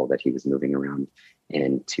circle that he was moving around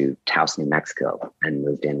into Taos, New Mexico, and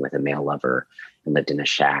moved in with a male lover and lived in a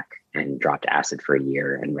shack and dropped acid for a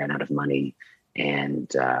year and ran out of money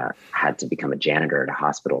and had to become a janitor at a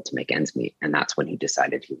hospital to make ends meet. And that's when he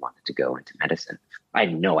decided he wanted to go into medicine. I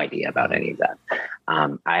had no idea about any of that.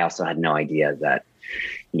 I also had no idea that,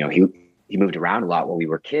 he moved around a lot while we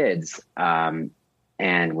were kids, and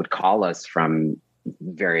would call us from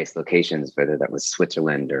various locations, whether that was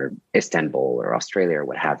Switzerland or Istanbul or Australia or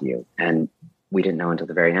what have you. And we didn't know until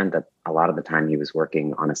the very end that a lot of the time he was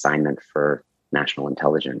working on assignment for national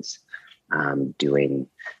intelligence, doing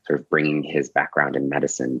sort of bringing his background in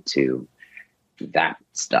medicine to that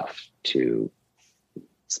stuff, to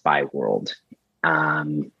spy world.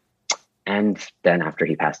 And then after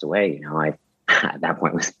he passed away, I at that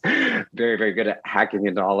point was very, very good at hacking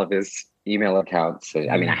into all of his email accounts.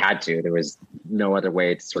 I mean, I had to. There was no other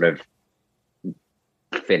way to sort of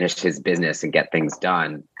finish his business and get things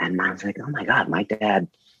done. And I was like, oh my God, my dad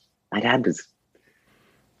was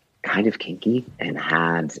kind of kinky and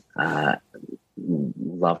had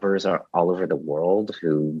lovers all over the world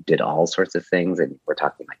who did all sorts of things. And we're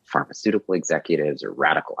talking like pharmaceutical executives or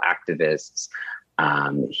radical activists.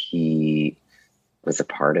 He was a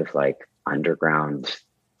part of like underground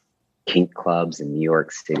kink clubs in New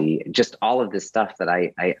York City, just all of this stuff that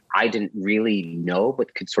I didn't really know,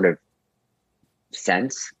 but could sort of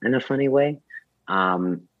sense in a funny way.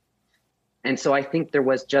 And so I think there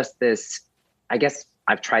was just this, I guess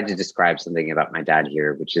I've tried to describe something about my dad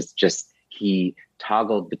here, which is just, he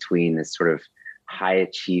toggled between this sort of high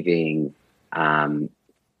achieving,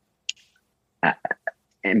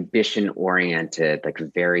 ambition oriented, like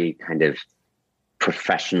very kind of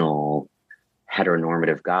professional,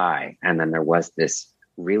 heteronormative guy. And then there was this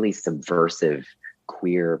really subversive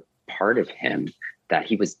queer part of him that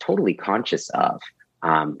he was totally conscious of.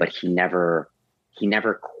 But he never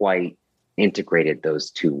quite integrated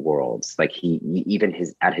those two worlds. Like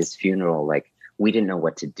at his funeral, like we didn't know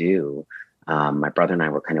what to do. My brother and I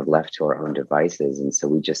were kind of left to our own devices. And so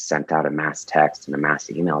we just sent out a mass text and a mass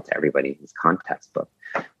email to everybody in his contacts book.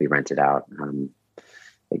 We rented out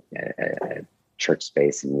a church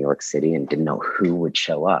space in New York City and didn't know who would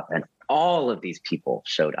show up. And all of these people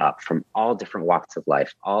showed up from all different walks of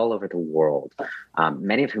life, all over the world.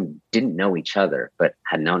 Many of whom didn't know each other, but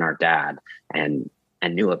had known our dad and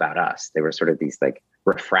knew about us. They were sort of these like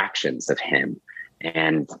refractions of him.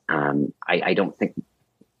 And I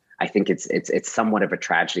think it's somewhat of a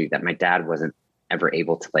tragedy that my dad wasn't ever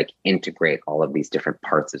able to like integrate all of these different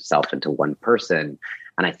parts of self into one person.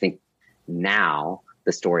 And I think now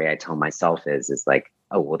the story I tell myself is like,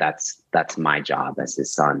 oh, well, that's my job as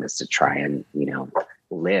his son, is to try and,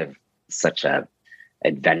 live such a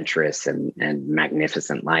adventurous and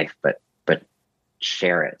magnificent life, but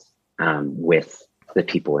share it with the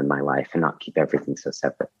people in my life and not keep everything so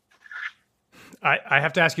separate. I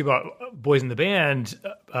have to ask you about Boys in the Band,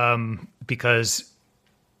 because,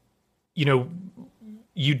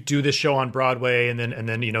 you do this show on Broadway and then,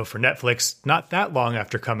 for Netflix, not that long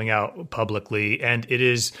after coming out publicly. And it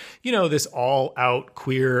is, this all out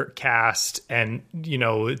queer cast, and,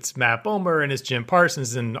 it's Matt Bomer and it's Jim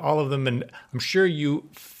Parsons and all of them. And I'm sure you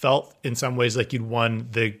felt in some ways like you'd won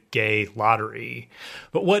the gay lottery,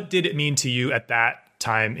 but what did it mean to you at that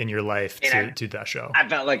time in your life to that show? I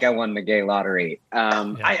felt like I won the gay lottery.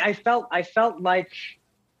 Yeah. I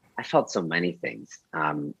felt so many things.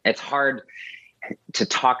 It's hard to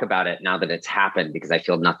talk about it now that it's happened, because I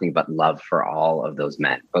feel nothing but love for all of those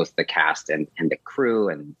men, both the cast and the crew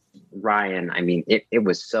and Ryan. I mean, it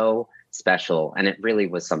was so special, and it really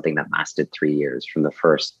was something that lasted 3 years, from the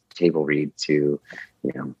first table read to,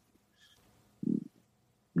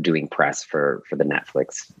 doing press for the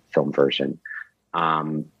Netflix film version.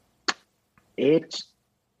 It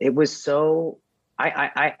was so,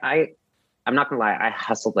 I'm not gonna lie, I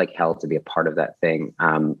hustled like hell to be a part of that thing.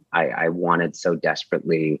 I wanted so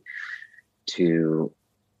desperately to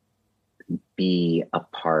be a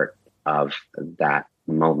part of that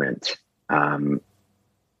moment. And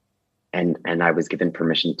I was given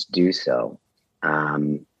permission to do so.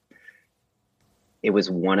 It was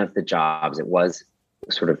one of the jobs. It was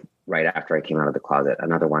sort of right after I came out of the closet.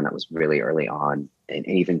 Another one that was really early on. And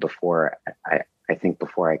even before, I think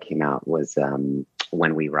before I came out was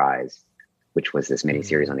When We Rise, which was this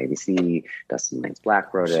miniseries on ABC. Dustin Lance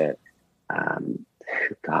Black wrote it.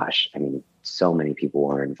 Gosh, I mean, so many people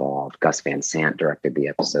were involved. Gus Van Sant directed the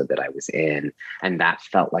episode that I was in. And that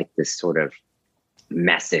felt like this sort of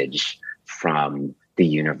message from the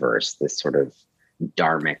universe, this sort of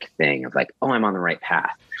dharmic thing of like, oh, I'm on the right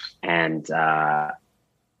path. And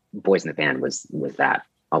Boys in the Band was that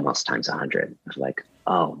almost times 100 of like,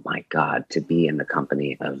 oh my God, to be in the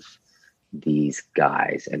company of these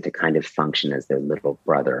guys and to kind of function as their little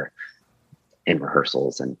brother in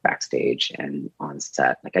rehearsals and backstage and on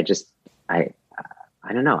set. Like I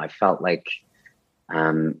don't know. I felt like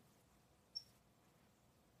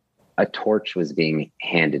a torch was being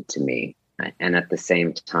handed to me, and at the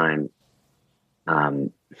same time, I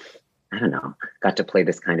don't know, got to play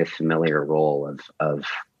this kind of familiar role of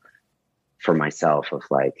for myself of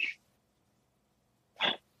like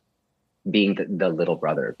being the little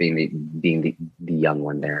brother, being the young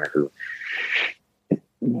one there who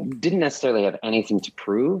didn't necessarily have anything to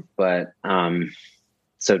prove, but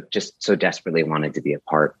so desperately wanted to be a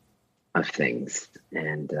part of things.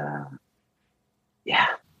 And yeah,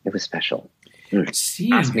 it was special.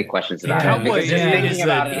 Ask me questions about it, because just thinking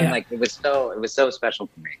about it, like it was so special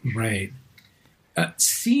for me. Right.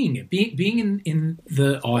 Seeing it, being in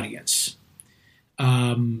the audience,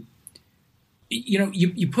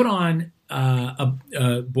 you put on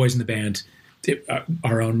Boys in the Band.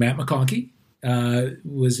 Our own Matt McConkey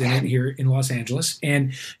was in it here in Los Angeles,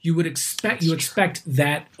 and you expect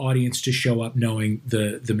that audience to show up knowing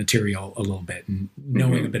the material a little bit and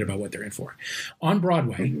knowing a bit about what they're in for. On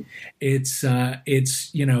Broadway, it's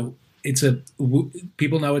people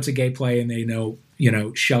know it's a gay play, and they know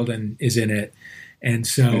Sheldon is in it. And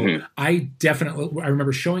so I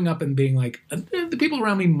remember showing up and being like, the people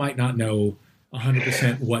around me might not know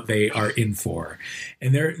 100% what they are in for.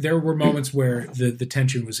 And there were moments where the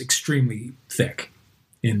tension was extremely thick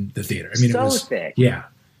in the theater. I mean, it was thick. Yeah.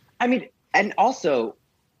 I mean, and also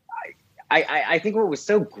I think what was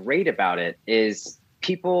so great about it is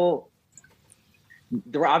there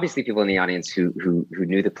were obviously people in the audience who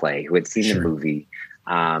knew the play, who had seen the movie.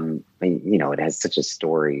 It has such a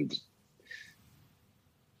storied,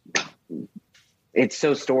 it's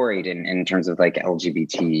so storied in terms of like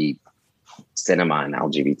LGBT cinema and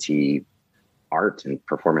LGBT art and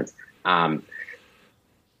performance. And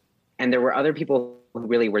there were other people who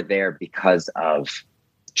really were there because of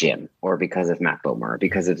Jim, or because of Matt Bomer, or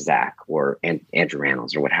because of Zach, or Andrew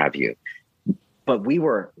Rannells, or what have you. But we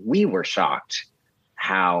were shocked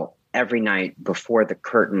how every night before the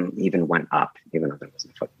curtain even went up, even though there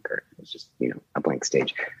wasn't a fucking curtain, it was just, a blank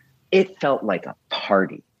stage, it felt like a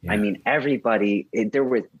party. Yeah. I mean, everybody,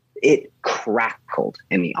 it crackled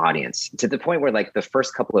in the audience, to the point where like the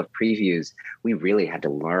first couple of previews, we really had to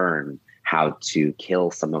learn how to kill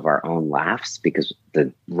some of our own laughs, because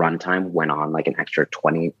the runtime went on like an extra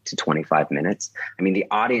 20 to 25 minutes. I mean, the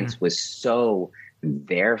audience was so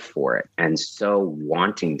there for it and so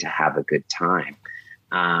wanting to have a good time.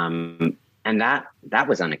 And that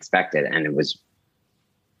was unexpected. And it was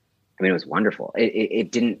wonderful.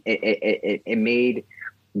 It made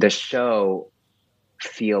the show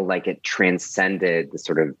feel like it transcended the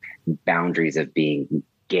sort of boundaries of being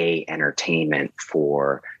gay entertainment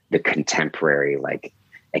for the contemporary, like,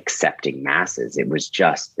 accepting masses. It was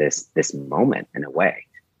just this moment, in a way,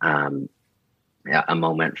 a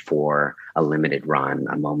moment for a limited run,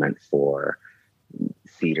 a moment for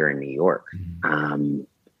theater in New York.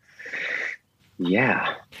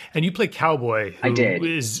 Yeah. And you play Cowboy, who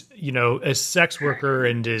is, a sex worker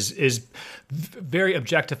and is very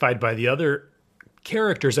objectified by the other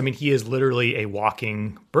characters. I mean, he is literally a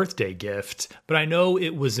walking birthday gift, but I know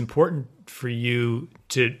it was important for you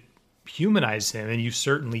to humanize him, and you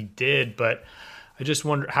certainly did, but I just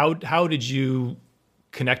wonder, how did you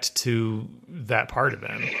connect to that part of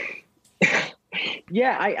him?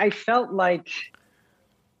 Yeah, I felt like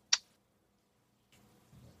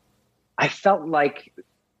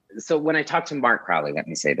so when I talked to Mark Crowley, let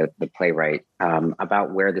me say, the playwright,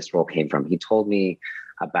 about where this role came from, he told me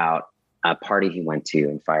about a party he went to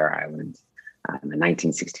in Fire Island in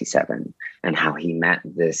 1967, and how he met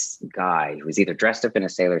this guy who was either dressed up in a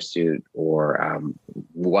sailor suit or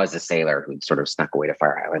was a sailor who'd sort of snuck away to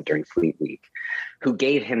Fire Island during Fleet Week, who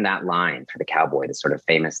gave him that line for the cowboy, the sort of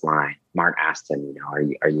famous line. Mark asked him,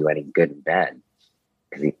 are you any good in bed?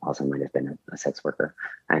 Because he also might have been a sex worker.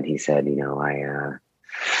 And he said,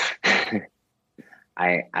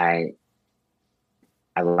 I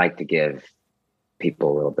like to give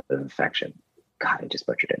people a little bit of affection. God, I just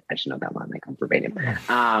butchered it. I just know that line like I'm verbatim.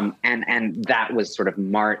 And that was sort of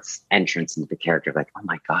Mart's entrance into the character. Like, oh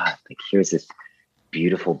my God, like here's this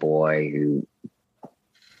beautiful boy who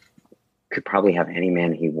could probably have any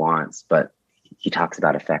man he wants, but he talks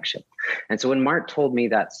about affection. And so when Mart told me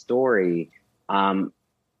that story,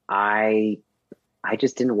 I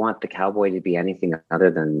just didn't want the cowboy to be anything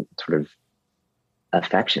other than sort of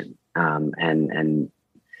affection. And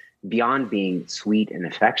beyond being sweet and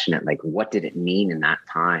affectionate, like what did it mean in that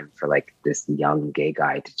time for like this young gay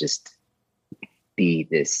guy to just be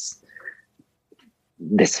this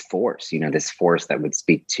force, this force that would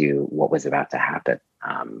speak to what was about to happen.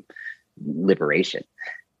 liberation.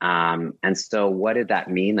 And so what did that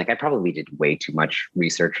mean? Like, I probably did way too much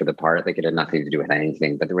research for the part. Like, it had nothing to do with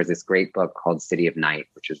anything. But there was this great book called City of Night,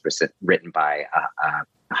 which was written by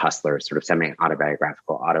a hustler, sort of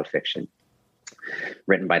semi-autobiographical autofiction,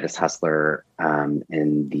 written by this hustler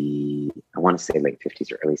in the, I want to say late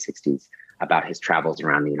 50s or early 60s, about his travels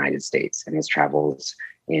around the United States and his travels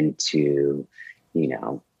into, you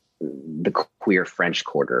know, the queer French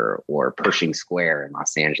Quarter or Pershing Square in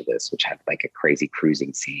Los Angeles, which had like a crazy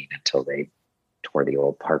cruising scene until they tore the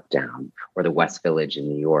old park down, or the West Village in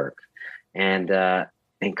New York. And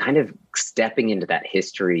kind of stepping into that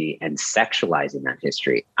history and sexualizing that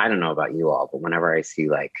history. I don't know about you all, but whenever I see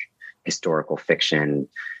like historical fiction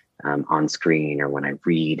on screen, or when I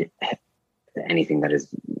read anything that is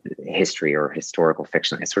history or historical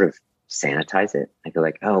fiction, I sort of sanitize it. I feel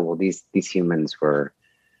like, oh, well, these humans were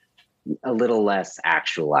a little less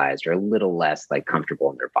actualized or a little less like comfortable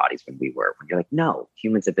in their bodies when we were. When you're like, no,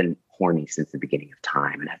 humans have been horny since the beginning of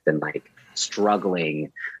time and have been like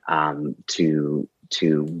struggling to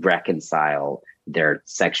reconcile their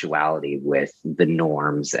sexuality with the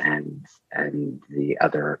norms and the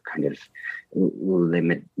other kind of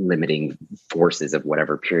limiting forces of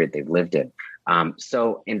whatever period they've lived in.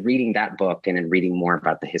 So in reading that book and in reading more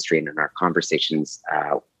about the history and in our conversations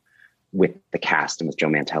with the cast and with Joe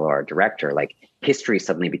Mantello, our director, like history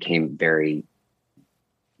suddenly became very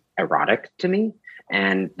erotic to me.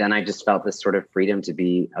 And then I just felt this sort of freedom to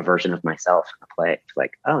be a version of myself in the play.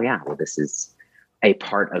 Like, oh yeah, well, this is a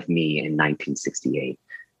part of me in 1968.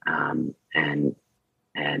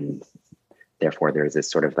 And therefore there's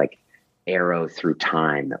this sort of like arrow through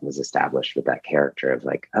time that was established with that character of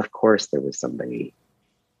like, of course there was somebody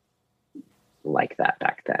like that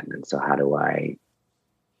back then. And so how do I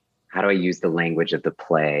use the language of the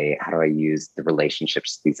play? How do I use the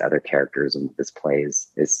relationships to these other characters and what this play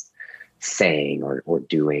is saying or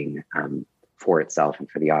doing for itself and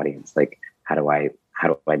for the audience? Like, how do I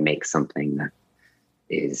make something that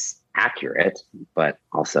is accurate, but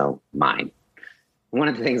also mine? One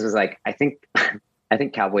of the things was like, I think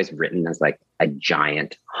Cowboy's written as like a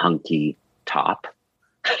giant hunky top.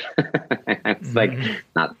 It's like,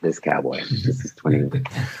 not this cowboy. This is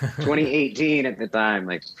 2018 at the time.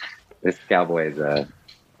 Like, this cowboy is a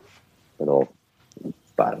little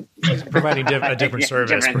bottom. Providing a different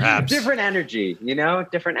service, perhaps. Different energy,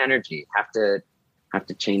 different energy. Have to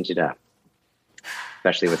change it up.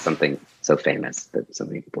 Especially with something so famous that so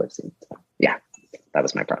many people have seen. So, yeah, that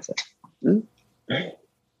was my process.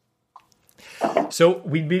 So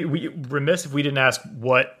we'd be remiss if we didn't ask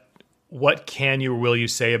what can you or will you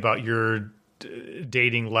say about your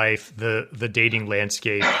dating life, the dating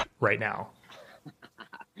landscape right now?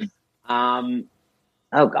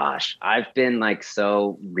 Oh gosh, I've been like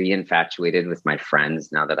so reinfatuated with my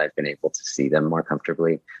friends now that I've been able to see them more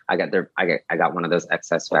comfortably. I got one of those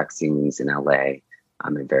excess vaccines in LA.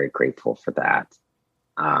 I'm very grateful for that.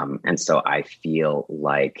 And so I feel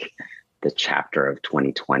like the chapter of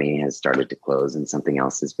 2020 has started to close and something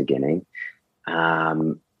else is beginning.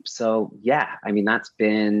 So yeah, I mean, that's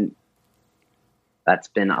been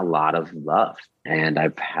a lot of love, and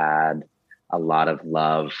I've had a lot of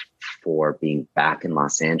love for being back in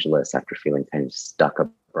Los Angeles after feeling kind of stuck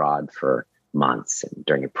abroad for months and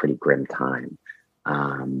during a pretty grim time.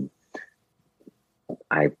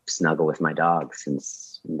 I snuggle with my dog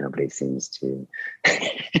since nobody seems to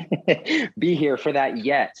be here for that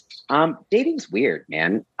yet. Dating's weird,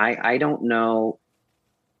 man. I don't know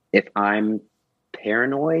if I'm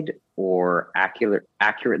paranoid or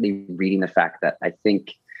accurately reading the fact that I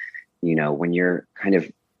think, when you're kind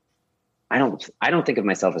of, I don't think of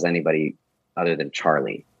myself as anybody other than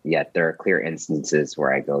Charlie, yet there are clear instances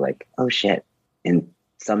where I go like, oh shit. In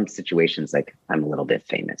some situations, like I'm a little bit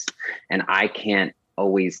famous, and I can't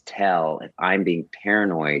always tell if I'm being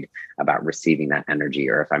paranoid about receiving that energy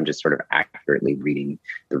or if I'm just sort of accurately reading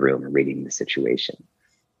the room or reading the situation.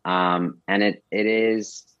 And it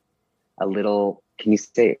is a little, can you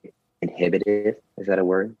say inhibitive? Is that a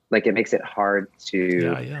word? Like, it makes it hard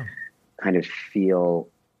to kind of feel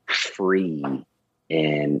free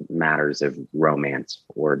in matters of romance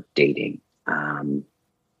or dating.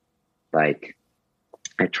 Like,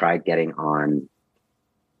 I tried getting on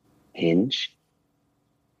Hinge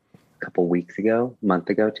a couple weeks ago,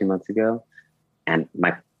 2 months ago, and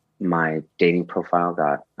my dating profile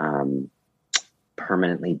got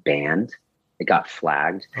permanently banned. It got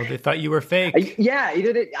flagged. Oh, they thought you were fake.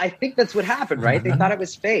 I think that's what happened, right? They thought it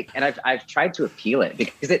was fake. And I've tried to appeal it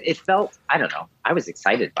because it felt, I don't know, I was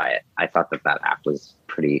excited by it. I thought that app was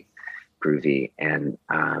pretty groovy. And,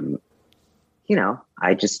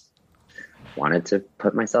 wanted to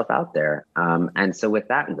put myself out there. And so with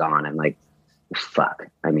that gone, I'm like, fuck.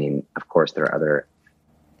 I mean, of course there are other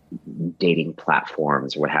dating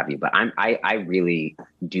platforms or what have you, but I really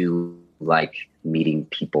do like meeting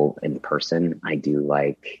people in person. I do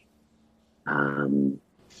like, I don't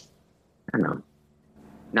know,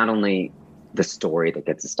 not only the story that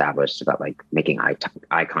gets established about like making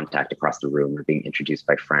eye contact across the room or being introduced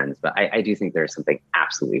by friends, but I do think there's something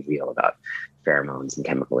absolutely real about pheromones and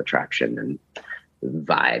chemical attraction and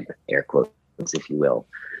vibe, air quotes, if you will.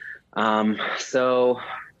 So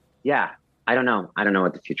yeah, I don't know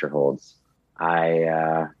what the future holds.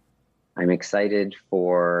 I'm excited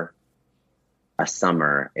for a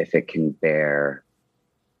summer if it can bear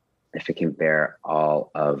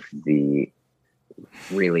all of the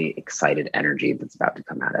really excited energy that's about to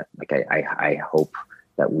come at it. Like I hope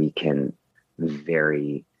that we can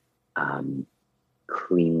very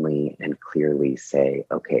cleanly and clearly say,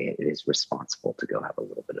 okay, it is responsible to go have a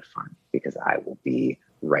little bit of fun, because I will be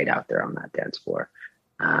right out there on that dance floor.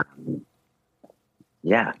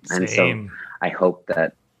 Yeah. And Same. so I hope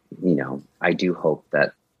that, I do hope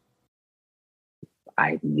that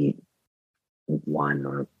I meet one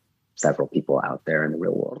or several people out there in the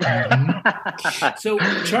real world. So,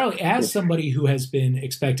 Charlie, as somebody who has been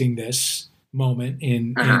expecting this moment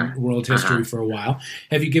in world history for a while,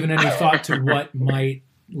 have you given any thought to what might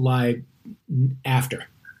lie after?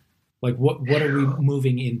 Like, what are we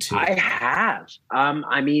moving into? I have.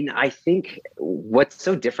 I mean, I think what's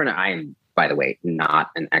so different, I'm, by the way, not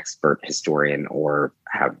an expert historian or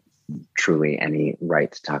have truly any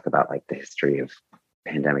right to talk about like the history of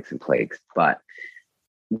pandemics and plagues. But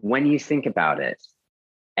when you think about it,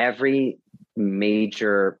 every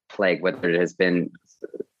major plague, whether it has been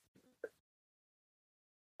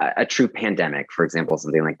a true pandemic, for example,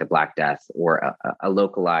 something like the Black Death, or a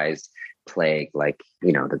localized plague like,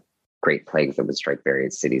 the Great Plagues that would strike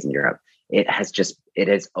various cities in Europe, it has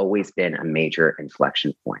always been a major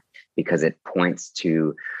inflection point, because it points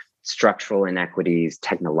to structural inequities,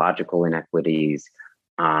 technological inequities,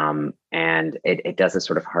 and it does a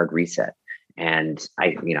sort of hard reset. And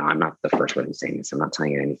I'm not the first one who's saying this. I'm not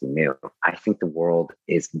telling you anything new. I think the world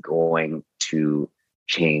is going to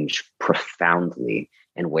change profoundly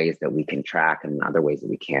in ways that we can track and in other ways that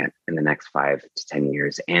we can't in the next 5 to 10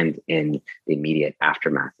 years and in the immediate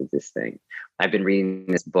aftermath of this thing. I've been reading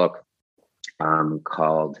this book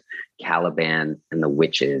called Caliban and the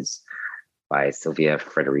Witches by Silvia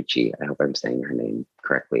Federici. I hope I'm saying her name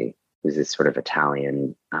correctly. Who's this sort of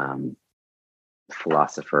Italian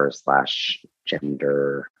philosopher /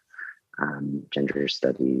 gender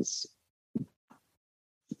studies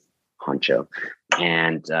honcho.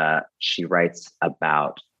 And she writes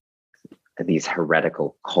about these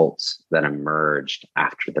heretical cults that emerged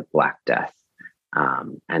after the Black Death.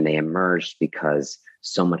 And they emerged because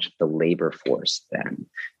so much of the labor force then,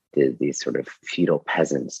 these sort of feudal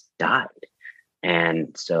peasants, died.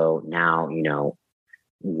 And so now,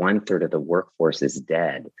 1/3 of the workforce is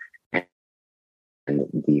dead. And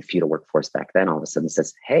the feudal workforce back then all of a sudden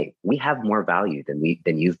says, hey, we have more value than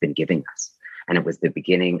you've been giving us. And it was the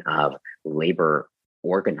beginning of labor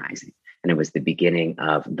organizing. And it was the beginning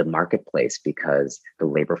of the marketplace, because the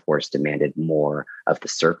labor force demanded more of the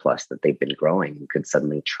surplus that they've been growing and could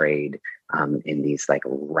suddenly trade in these like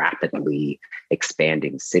rapidly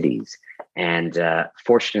expanding cities. And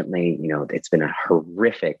fortunately, it's been a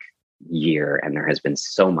horrific year and there has been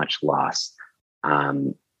so much loss.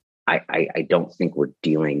 I don't think we're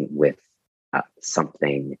dealing with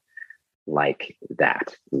something like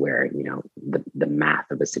that, where the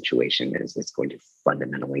math of a situation is going to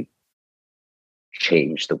fundamentally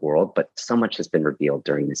change the world. But so much has been revealed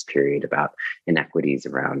during this period about inequities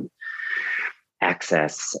around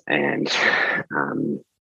access and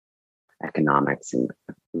economics and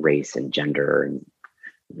race and gender and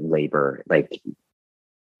labor. Like,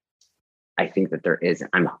 I think that there is,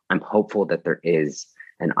 I'm hopeful that there is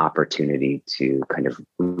an opportunity to kind of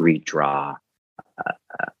redraw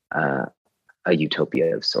a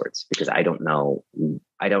utopia of sorts, because I don't know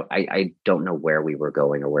where we were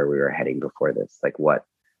going or where we were heading before this. Like, what's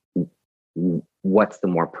the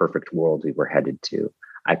more perfect world we were headed to?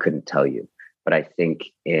 I couldn't tell you, but I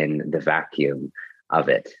think in the vacuum of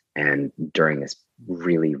it and during this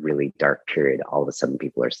really, really dark period, all of a sudden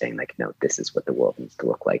people are saying like, no, this is what the world needs to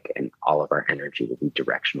look like. And all of our energy will be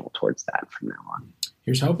directional towards that from now on.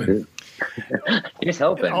 Here's hoping. Here's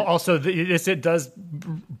hoping. Also, it does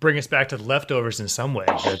bring us back to the leftovers in some way.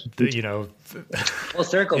 Full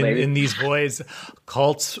circle, baby. In these voids,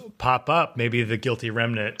 cults pop up. Maybe the guilty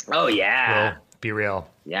remnant. Oh yeah, will be real.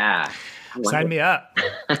 Yeah. Sign me up.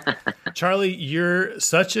 Charlie, you're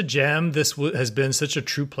such a gem. This has been such a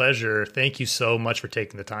true pleasure. Thank you so much for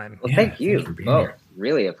taking the time. Well, thank you both.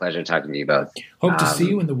 Really a pleasure talking to you both. Hope to see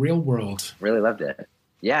you in the real world. Really loved it.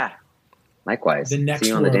 Yeah. Likewise. The next see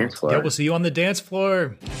you on the dance floor. Yeah, we'll see you on the dance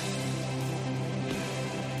floor.